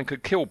 Provine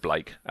could kill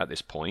Blake at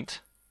this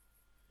point.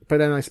 But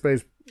then I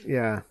suppose,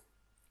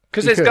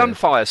 because there's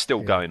gunfire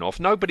still going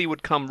off. Nobody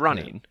would come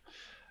running.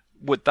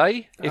 Would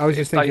they?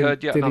 If they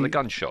heard yet another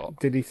gunshot.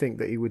 Did he think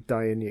that he would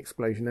die in the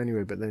explosion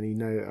anyway? But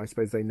then I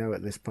suppose they know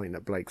at this point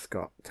that Blake's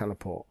got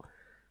teleport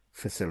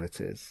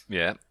facilities.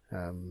 Yeah.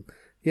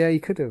 He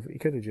could have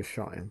just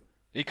shot him.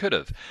 He could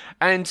have.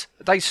 And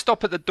they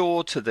stop at the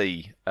door to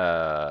the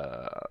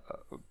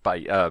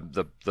bay,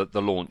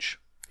 the launch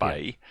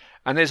bay,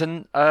 and there's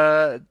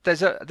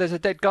a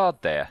dead guard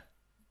there.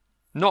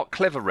 Not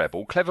Clever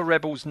Rebel. Clever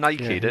Rebel's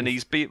naked and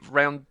he's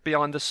behind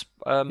the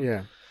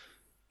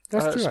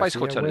That's true, space actually.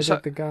 quarter. Where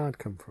did the guard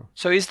come from?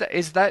 So is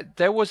that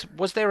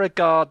was there a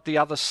guard the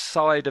other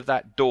side of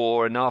that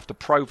door, and after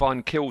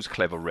Provine kills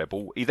Clever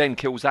Rebel, he then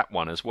kills that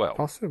one as well?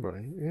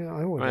 Possibly. Yeah,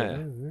 I would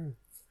know.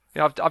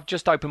 Yeah, I've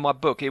just opened my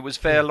book. It was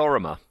Fair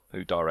Lorimer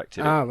who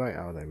directed it. Ah, right.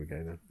 Oh, there we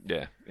go then.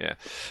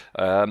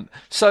 Yeah.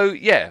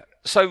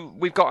 So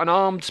we've got an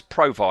armed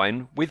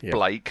Provine with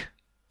Blake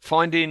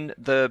finding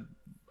the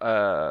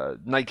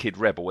naked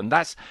rebel, and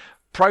that's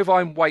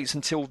Provine waits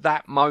until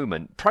that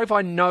moment.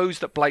 Provine knows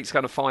that Blake's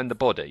going to find the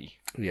body.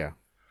 Yeah.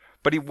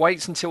 But he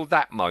waits until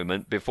that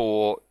moment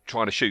before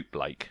trying to shoot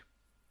Blake.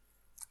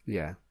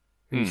 Yeah.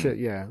 He should,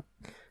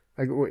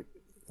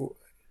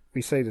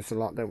 we say this a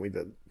lot, don't we?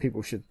 That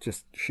people should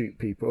just shoot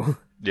people.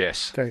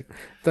 Yes.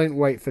 Don't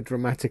wait for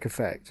dramatic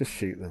effect. Just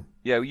shoot them.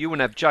 Yeah, you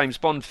wouldn't have James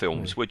Bond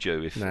films, would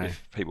you?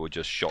 If people were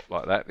just shot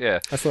like that.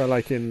 Yeah. That's what I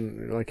like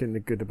in The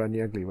Good, the Bad, and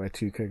the Ugly, where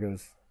Tuco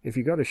goes, "If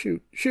you got to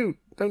shoot, shoot.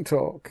 Don't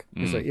talk."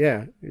 It's like,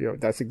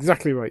 that's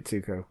exactly right,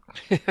 Tuco.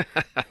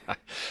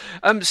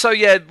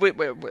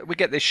 We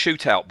get this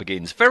shootout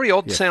begins. Very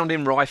odd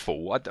sounding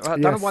rifle. I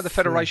don't know why the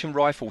Federation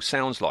rifle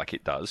sounds like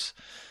it does.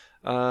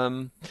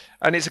 And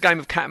it's a game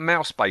of cat and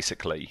mouse,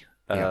 basically,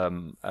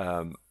 around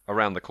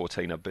the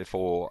Cortina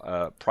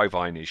before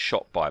Provine is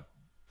shot by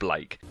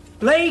Blake.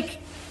 Blake!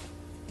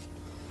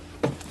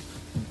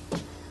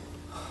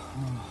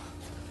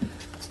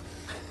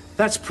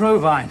 That's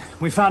Provine.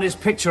 We found his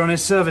picture on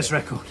his service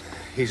record.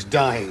 He's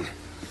dying.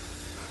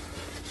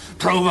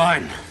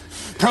 Provine!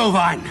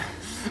 Provine!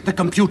 The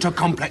computer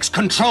complex.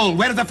 Control!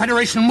 Where have the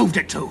Federation moved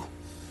it to?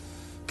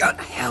 Go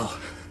to hell.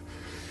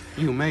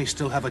 You may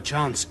still have a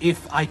chance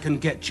if I can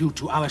get you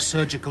to our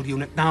surgical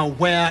unit. Now,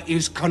 where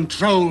is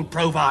Control,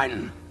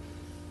 Provine?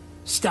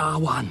 Star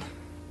One.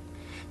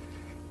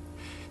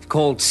 It's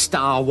called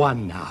Star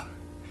One now.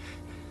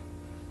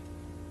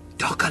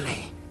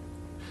 Dockerly.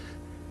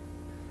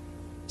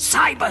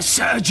 Cyber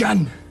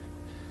surgeon.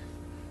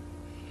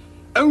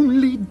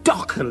 Only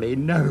Dockerly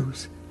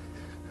knows.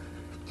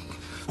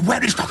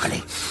 Where is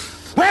Dockerly?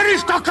 Where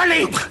is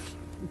Dockerly?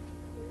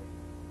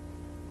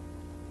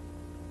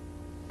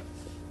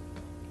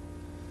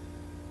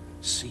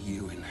 See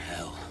you in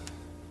hell.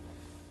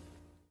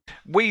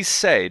 We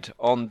said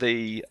on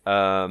the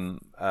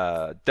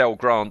Del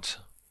Grant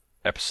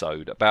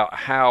episode about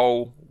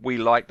how we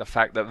like the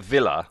fact that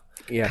Villa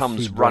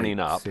comes running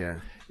up. Yeah.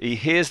 He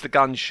hears the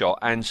gunshot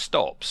and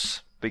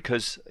stops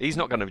because he's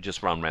not going to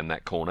just run around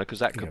that corner because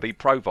that could be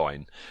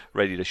Provine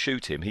ready to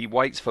shoot him. He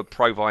waits for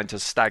Provine to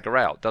stagger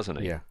out, doesn't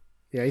he? Yeah.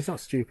 Yeah, he's not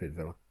stupid,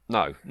 Villa.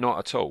 No, not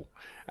at all.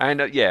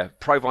 And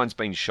Provine's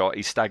been shot.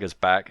 He staggers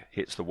back,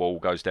 hits the wall,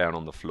 goes down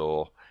on the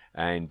floor.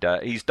 and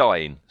he's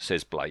dying,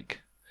 says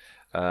Blake.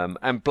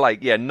 And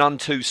Blake, none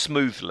too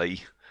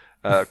smoothly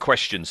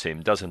questions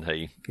him, doesn't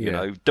he? You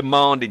know,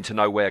 demanding to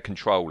know where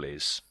control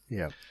is.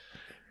 Yeah.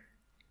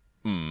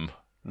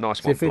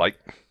 Nice one, Blake.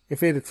 If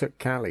he'd have took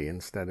Callie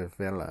instead of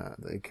Villa,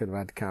 they could have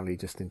had Callie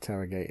just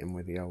interrogate him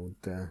with the old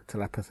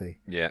telepathy.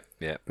 Yeah.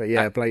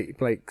 But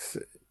Blake's,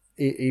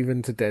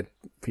 even to dead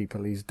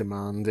people, he's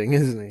demanding,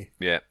 isn't he?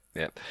 Yeah.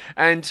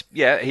 And,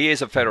 he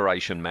is a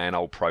Federation man,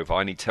 old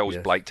Provine. He tells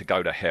Blake to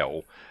go to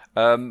hell.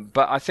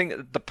 But I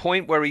think the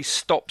point where he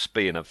stops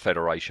being a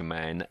Federation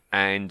man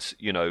and,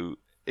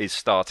 is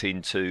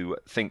starting to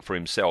think for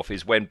himself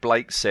is when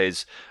Blake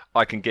says,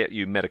 I can get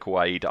you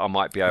medical aid, I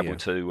might be able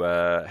to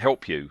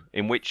help you.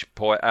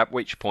 At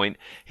which point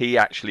he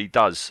actually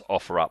does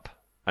offer up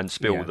and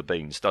spill the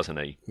beans, doesn't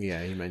he?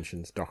 Yeah, he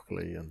mentions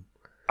Dockley. And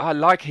I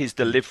like his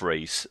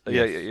deliveries,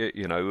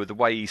 the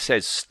way he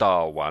says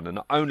Star One, and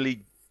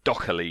only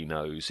Dockley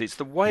knows. It's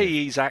the way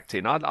he's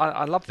acting.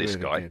 I love this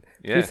guy. Good.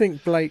 Do you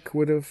think Blake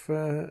would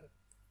have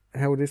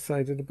held his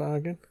side of the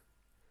bargain?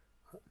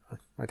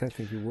 I don't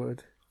think he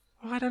would.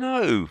 I don't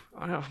know.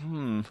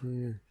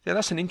 Yeah,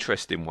 that's an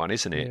interesting one,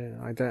 isn't it?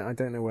 Yeah, I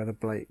don't know whether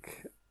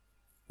Blake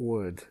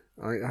would.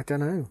 I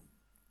don't know.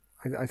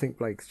 I think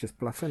Blake's just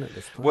bluffing at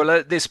this point. Well,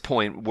 at this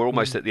point, we're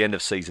almost at the end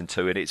of season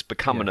 2, and it's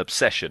become an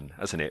obsession,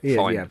 hasn't it?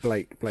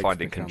 Blake's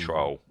finding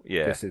control.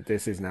 Yeah,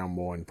 this is now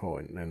more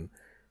important than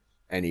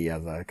any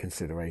other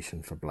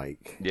consideration for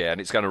Blake. Yeah,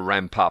 and it's going to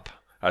ramp up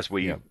as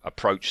we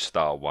approach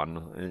Star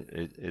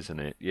One, isn't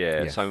it?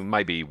 Yeah, so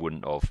maybe he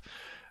wouldn't have.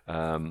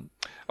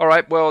 All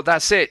right, well,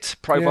 that's it.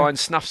 Provine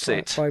snuffs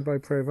it. Bye,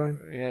 Provine.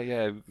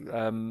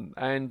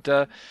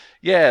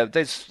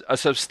 There's a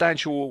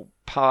substantial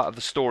part of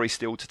the story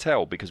still to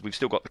tell because we've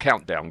still got the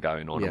countdown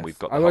going on, and we've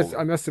got.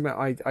 I must admit,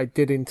 I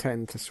did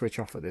intend to switch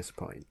off at this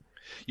point.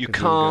 You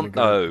can't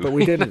though, but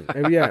we didn't.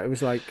 It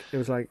was like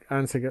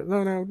Anne said,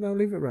 no,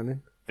 leave it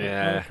running.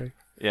 Yeah, okay.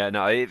 Yeah,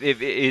 no, it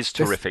is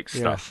terrific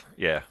stuff.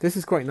 Yeah, this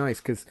is quite nice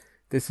because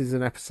this is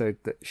an episode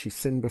that she's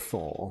seen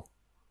before,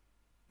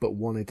 but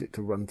wanted it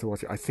to run to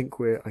watch it. I think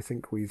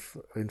we've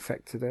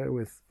infected her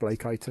with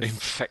Blakeitis.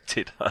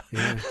 Infected her.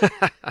 Yeah.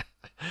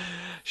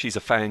 She's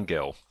a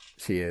fangirl.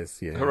 She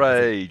is. Yeah.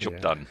 Hooray!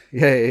 Job done.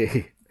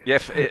 Yay. Yeah,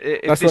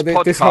 if this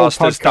podcast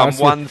has done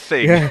one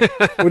thing. Yeah.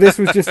 Well, this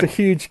was just a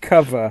huge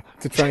cover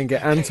to try and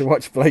get Anne to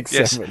watch Blake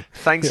 7.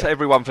 Thanks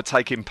everyone for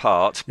taking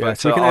part, but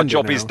so our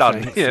job is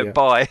done. Thanks,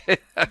 bye.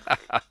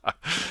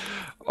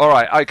 All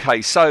right,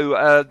 okay,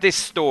 so this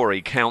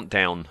story,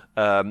 Countdown,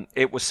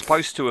 it was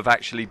supposed to have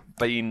actually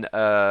been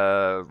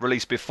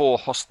released before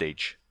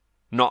Hostage,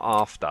 not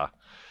after.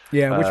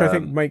 Yeah, which I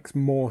think makes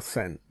more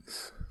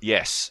sense.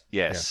 Yes.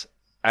 Yeah.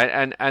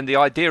 And the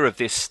idea of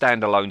this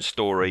standalone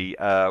story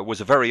was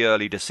a very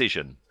early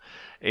decision.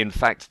 In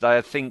fact,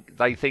 they think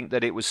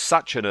that it was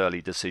such an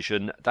early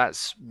decision,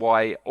 that's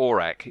why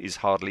Aurak is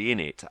hardly in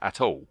it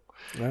at all.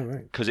 Oh,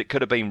 right. Because it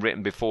could have been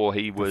written before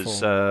he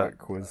was...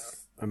 Aurak was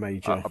a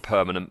major... a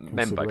permanent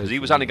member, because he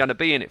was only going to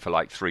be in it for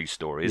like 3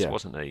 stories,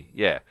 wasn't he?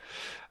 Yeah.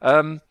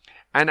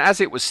 And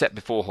as it was set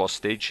before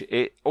Hostage,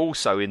 it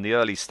also, in the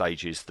early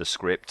stages, the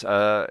script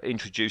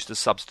introduced a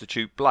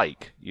substitute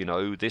Blake.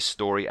 This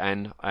story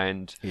and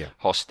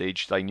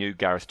Hostage, they knew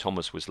Gareth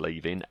Thomas was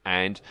leaving,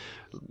 and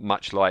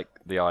much like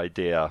the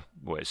idea,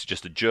 well, it's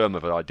just a germ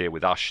of an idea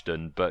with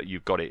Ashton, but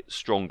you've got it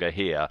stronger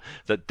here,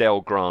 that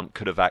Del Grant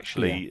could have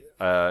actually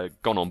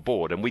gone on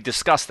board. And we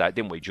discussed that,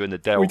 didn't we, during the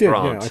Del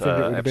Grant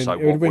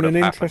episode? It would have been an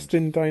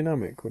interesting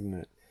dynamic, wouldn't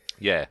it?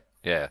 Yeah.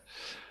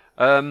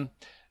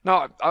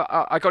 No,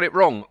 I got it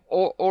wrong.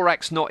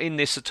 Aurak's not in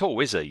this at all,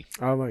 is he?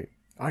 Oh, right.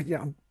 I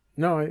don't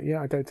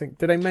think.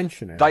 Did they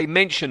mention it? They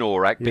mention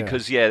Aurak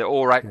because,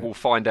 Aurak will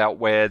find out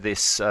where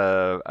this...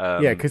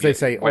 because they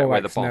say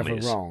Aurak's never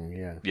is.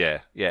 Wrong,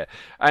 Yeah.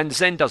 And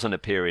Zen doesn't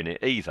appear in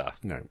it either.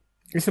 No.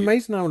 It's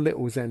amazing how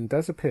little Zen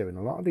does appear in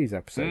a lot of these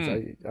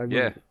episodes.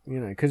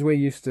 Because we're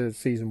used to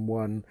season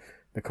 1...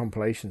 the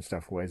compilation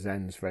stuff where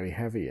Zen's very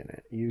heavy in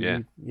it.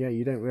 You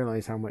don't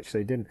realise how much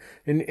they didn't.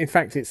 In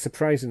fact, it's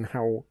surprising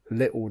how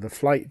little the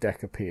flight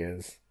deck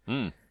appears,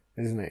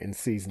 isn't it, in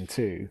season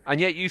 2? And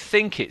yet you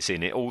think it's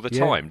in it all the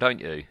time, don't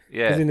you?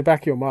 Yeah. Because in the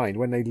back of your mind,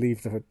 when they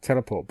leave the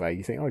teleport bay,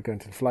 you think, going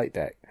to the flight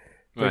deck.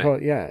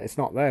 Right. It's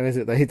not there, is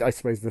it? I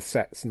suppose the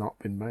set's not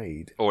been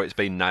made. Or it's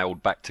been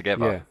nailed back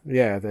together.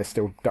 Yeah, they're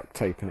still duct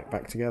taping it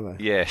back together.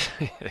 Yeah.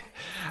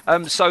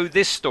 So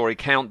this story,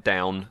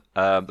 Countdown,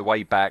 The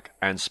Way Back,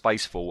 and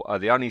Spacefall are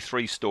the only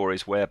 3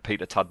 stories where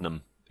Peter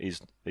Tuddenham is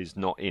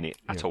not in it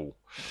at all.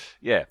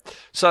 Yeah.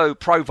 So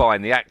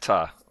Provine, the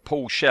actor,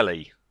 Paul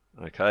Shelley,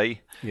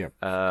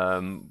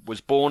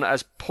 was born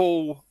as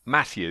Paul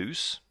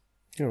Matthews,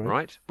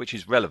 right? Which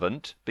is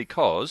relevant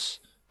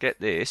because,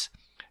 get this,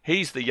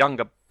 he's the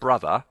younger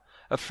brother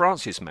of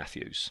Francis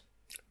Matthews.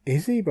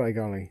 Is he, by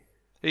golly?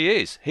 He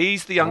is.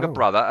 He's the younger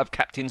brother of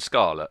Captain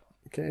Scarlet.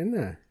 Get in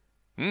there.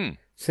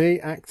 See,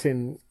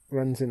 acting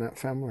runs in that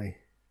family.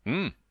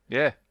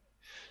 Yeah.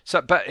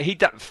 So, but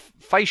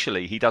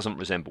facially he doesn't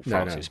resemble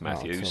Francis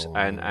Matthews, all,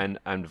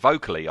 and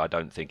vocally I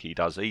don't think he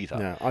does either.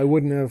 No, I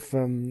wouldn't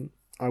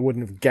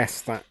have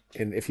guessed that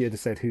if you had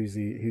said who's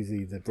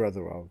he the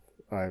brother of.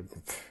 I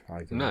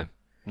don't know.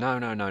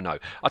 No.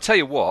 I'll tell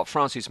you what,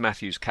 Francis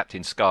Matthews,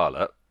 Captain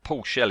Scarlet,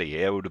 Paul Shelley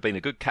here would have been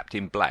a good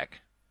Captain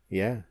Black.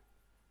 Yeah.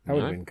 That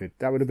would have been good.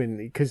 That would have been,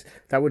 because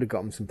that would have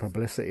got him some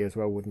publicity as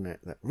well, wouldn't it?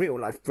 That real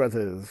life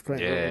brothers.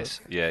 Yes,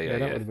 yeah.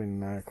 That would have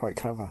been quite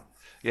clever.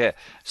 Yeah.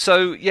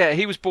 So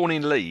he was born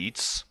in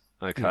Leeds.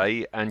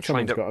 Okay, and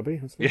Someone's trained at. Got to be,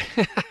 hasn't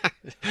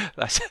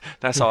it?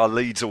 that's our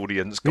Leeds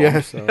audience gone.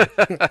 Yeah, sorry.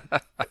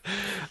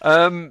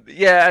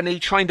 And he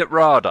trained at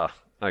RADA.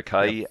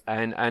 Okay,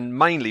 and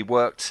mainly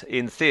worked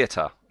in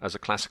theatre as a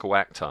classical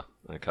actor.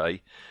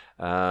 Okay.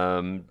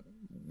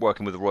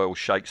 Working with the Royal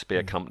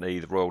Shakespeare Company,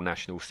 the Royal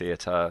National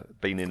Theatre,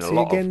 been in a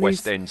lot of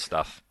West End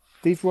stuff.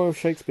 These Royal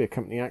Shakespeare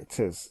Company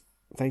actors,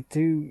 they're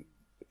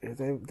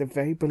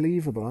very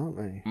believable, aren't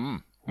they?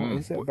 What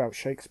is it about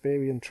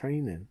Shakespearean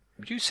training?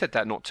 You said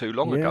that not too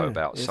long ago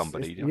about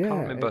somebody. I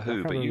can't remember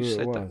who, but you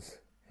said that.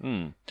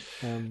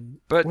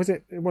 But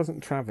it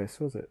wasn't Travis,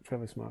 was it?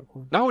 Travis Mark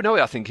one? No,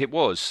 I think it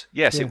was.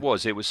 Yes, it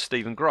was. It was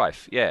Stephen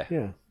Greif.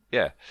 Yeah.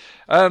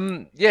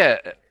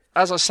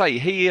 As I say,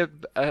 he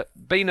had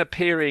been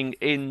appearing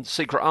in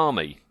Secret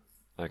Army,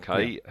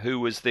 who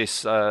was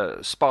this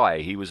spy.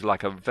 He was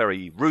like a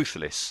very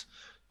ruthless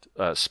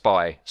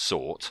spy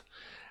sort.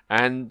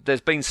 And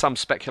there's been some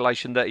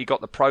speculation that he got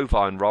the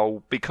Provine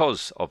role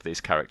because of this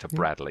character,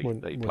 Bradley,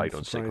 that he played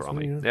on Secret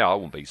Army. Yeah, I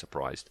wouldn't be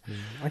surprised.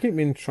 I keep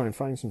meaning to try and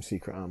find some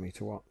Secret Army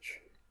to watch.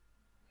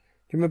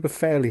 Do you remember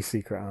Fairly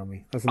Secret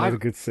Army? That's another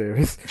good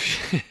series.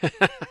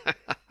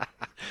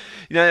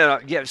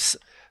 Yes.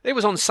 It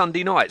was on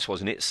Sunday nights,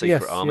 wasn't it,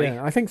 Secret Army?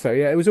 Yeah, I think so,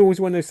 yeah. It was always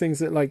one of those things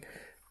that, like,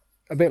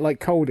 a bit like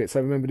Colditz, I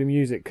remember the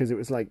music, because it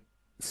was like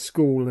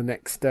school the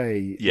next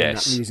day.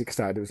 Yes. When that music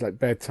started, it was like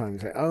bedtime. It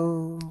was like,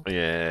 oh.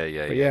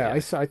 Yeah.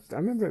 I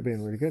remember it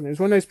being really good. And it was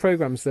one of those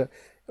programs that,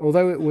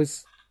 although it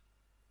was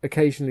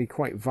occasionally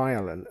quite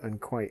violent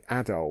and quite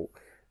adult,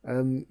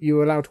 you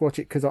were allowed to watch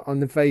it because on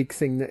the vague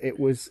thing that it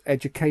was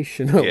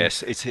educational.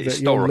 Yes, it's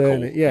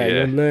historical.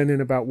 You're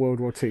learning about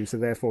World War II, so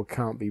therefore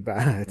can't be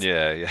bad.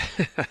 Yeah.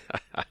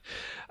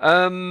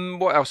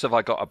 What else have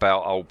I got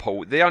about old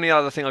Paul? The only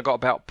other thing I got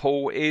about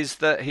Paul is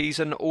that he's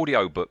an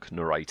audiobook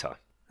narrator.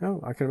 Oh,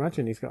 I can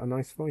imagine he's got a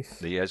nice voice.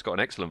 He has got an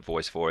excellent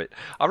voice for it.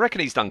 I reckon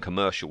he's done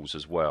commercials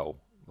as well.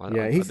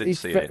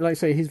 He's like I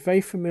say, he's very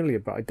familiar,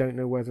 but I don't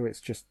know whether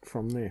it's just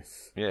from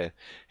this. Yeah,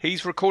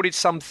 he's recorded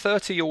some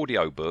 30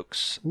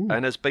 audiobooks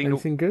and has been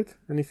anything good,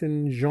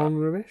 anything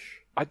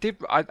genre-ish. I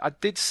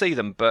did see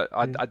them, but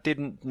I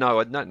didn't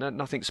know.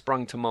 Nothing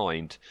sprung to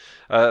mind.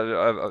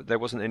 There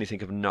wasn't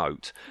anything of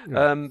note.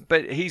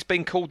 But he's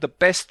been called the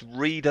best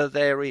reader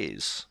there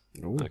is.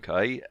 Ooh.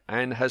 Okay,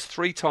 and has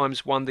 3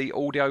 times won the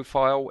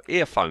Audiophile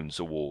Earphones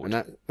Award.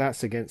 And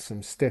that's against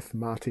some stiff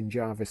Martin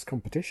Jarvis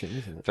competition,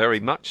 isn't it? Very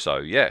much so.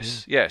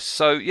 Yes.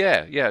 So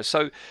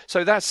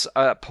So that's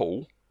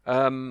Paul.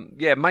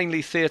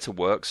 Mainly theatre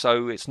work.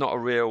 So it's not a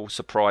real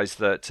surprise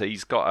that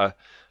he's got a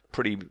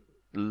pretty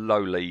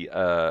lowly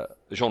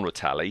genre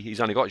tally. He's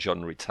only got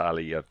genre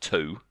tally of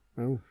 2.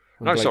 Oh.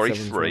 No, sorry,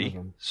 3.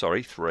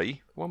 Sorry,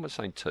 3. Why am I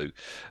saying 2?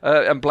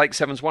 And Blake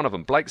Seven's one of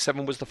them. Blake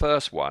Seven was the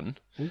first one.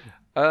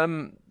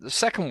 The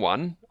second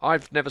one,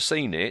 I've never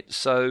seen it,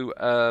 so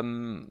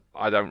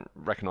I don't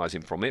recognise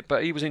him from it.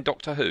 But he was in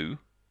Doctor Who.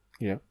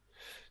 Yeah.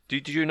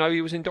 Did you know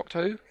he was in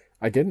Doctor Who?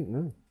 I didn't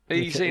know.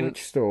 He's in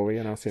which story,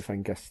 and I'll see if I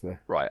can guess the.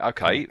 Right.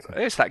 Okay.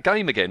 It's that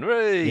game again.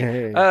 Really?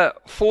 Yeah.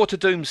 4 to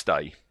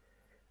Doomsday.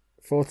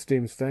 4 to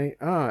Doomsday.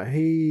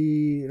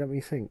 Let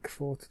me think.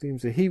 4 to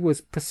Doomsday. He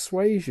was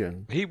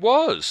Persuasion. He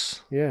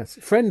was. Yes.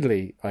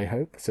 Friendly, I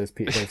hope, says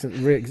Peter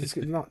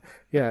Davison.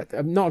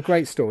 Not a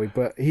great story,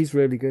 but he's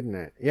really good in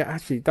it. Yeah,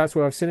 actually, that's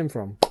where I've seen him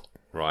from.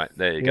 Right,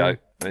 there you go.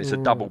 It's a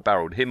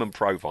double-barrelled, him and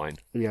Provine.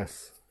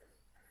 Yes.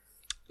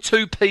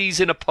 2 peas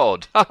in a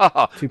pod.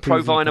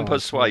 Provine and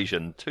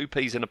Persuasion. 2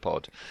 peas in a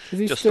pod.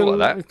 Just thought of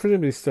that. He's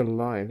presumably still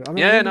alive.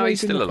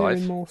 He's still alive.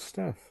 In more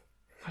stuff.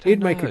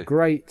 He'd make a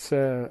great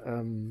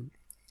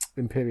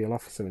Imperial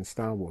officer in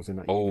Star Wars in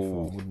that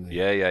uniform, wouldn't he?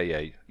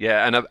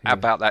 Yeah. And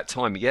about that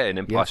time, in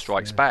Empire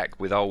Strikes Back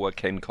with old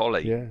Ken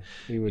Colley. Yeah,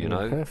 he would have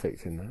been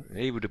perfect in that.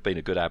 He would have been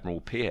a good Admiral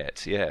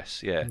Piet,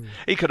 yes.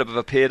 He could have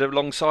appeared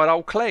alongside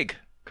old Clegg,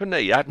 couldn't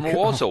he?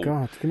 Admiral Ozzel.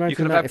 God, you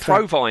could have had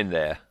Provine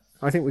there.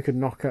 I think we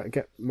could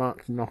get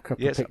Mark to knock up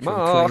a picture.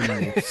 Mark.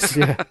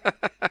 Yeah.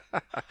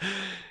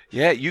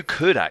 Yeah, you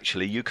could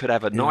actually. You could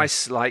have a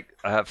nice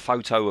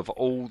photo of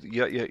all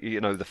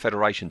the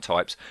Federation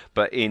types,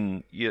 but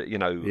in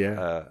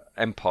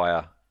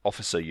Empire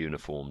officer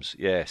uniforms.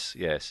 Yes.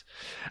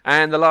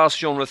 And the last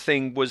genre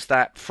thing was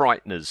that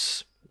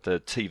Frighteners, the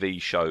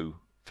TV show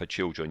for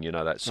children.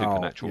 That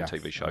supernatural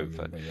TV show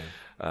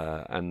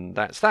and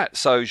that's that.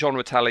 So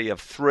genre tally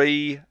of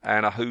 3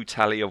 and a Who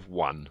tally of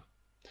 1.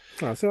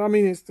 Oh, so I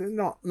mean, it's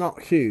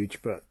not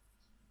huge, but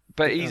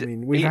But he's I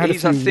mean, we've had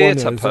he's a few theatre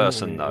one-ers, haven't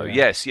person, we? though. Yeah.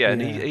 Yes, yeah,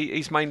 and Yeah.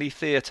 he's mainly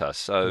theatre.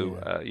 So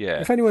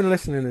If anyone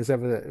listening has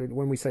ever,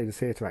 when we say the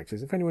theatre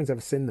actors, if anyone's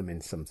ever seen them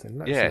in something,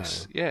 let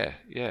us know. yes.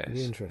 It'd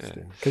be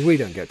interesting because we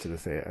don't get to the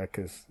theatre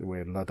because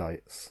we're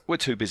Luddites. We're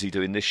too busy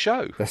doing this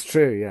show. That's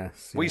true.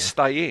 Yes, We yeah.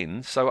 stay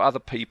in so other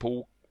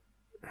people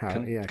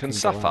can go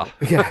suffer. out.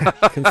 Yeah,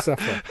 can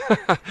suffer.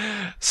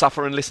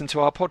 Suffer and listen to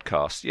our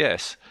podcast.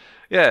 Yes.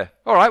 Yeah.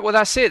 All right. Well,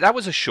 that's it. That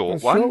was a short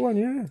That's a one. short one,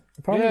 yeah.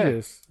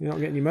 Apologies. You're not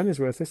getting your money's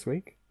worth this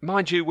week.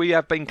 Mind you, we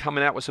have been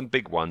coming out with some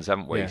big ones,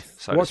 haven't we? Yes.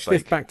 So Watch to this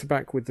speak. back to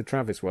back with the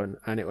Travis one,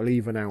 and it will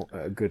even out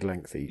at a good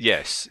length each.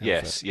 Yes.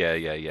 How's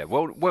Yeah.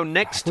 Well,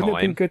 next Wouldn't it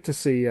have been time. good to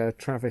see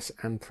Travis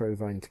and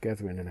Provine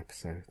together in an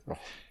episode? Oh,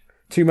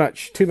 too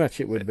much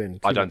it would have been.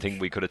 I Too don't much.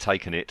 think we could have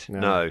taken it.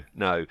 No.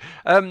 No.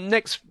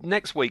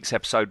 Next week's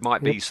episode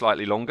might be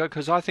slightly longer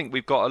because I think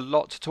we've got a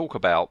lot to talk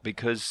about.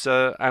 Because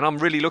and I'm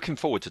really looking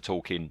forward to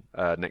talking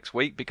next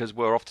week because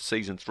we're off to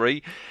season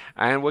 3,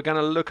 and we're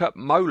going to look at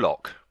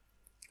Moloch.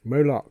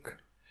 Moloch.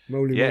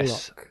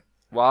 Yes. Moloch.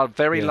 Well, our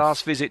very Yes.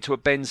 last visit to a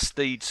Ben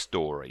Steed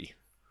story.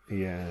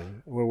 Yeah.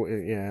 Well,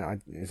 yeah.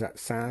 Is that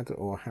sad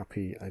or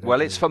happy? I don't Well,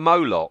 know. it's for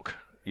Moloch.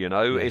 You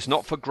know, Yes. it's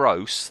not for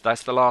Gross.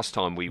 That's the last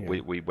time we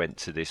went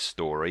to this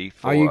story.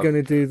 Are you going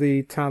to do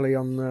the tally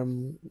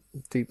on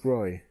Deep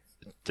Roy?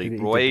 Deep He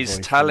did Roy's the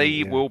voice, tally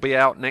yeah. will be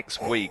out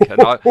next week,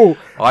 and I've That'll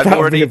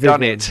already be a big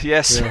done one. it.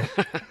 Yes, Yeah.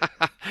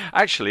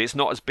 actually, it's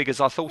not as big as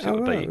I thought it Oh,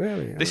 would right, be.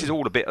 really? This Oh. is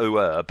all a bit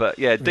but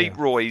yeah, Deep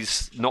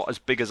Roy's not as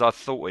big as I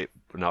thought it.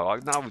 No.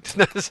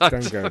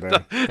 Don't go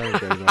there.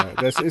 Don't go there.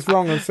 It's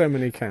wrong on so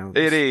many counts.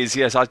 It is,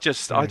 yes. I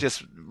just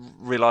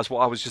realised what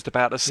I was just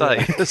about to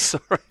say.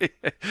 Sorry.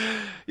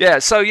 Yeah.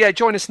 So yeah,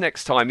 join us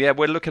next time. Yeah,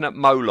 we're looking at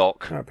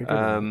Moloch. That'd be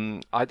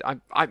good,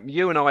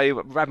 You and I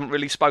haven't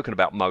really spoken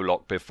about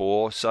Moloch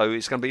before, so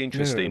it's going to be No,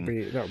 interesting.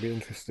 that'll be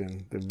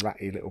interesting. The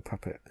ratty little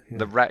puppet. Yeah.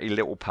 The ratty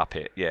little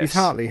puppet. Yes. He's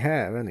Hartley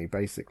Hare, isn't he?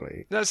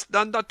 Basically. That's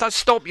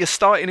stop! You're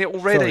starting it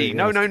already. Sorry,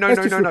 No. yes.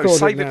 Let's just record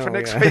Save it it for now,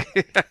 next yeah.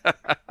 week.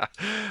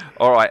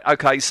 All right.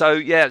 Okay. So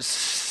yeah,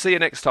 see you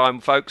next time,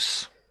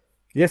 folks.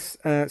 Yes.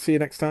 See you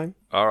next time.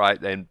 All right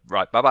then.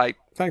 Right. Bye-bye.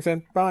 Thanks,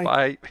 then. Bye.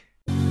 Bye.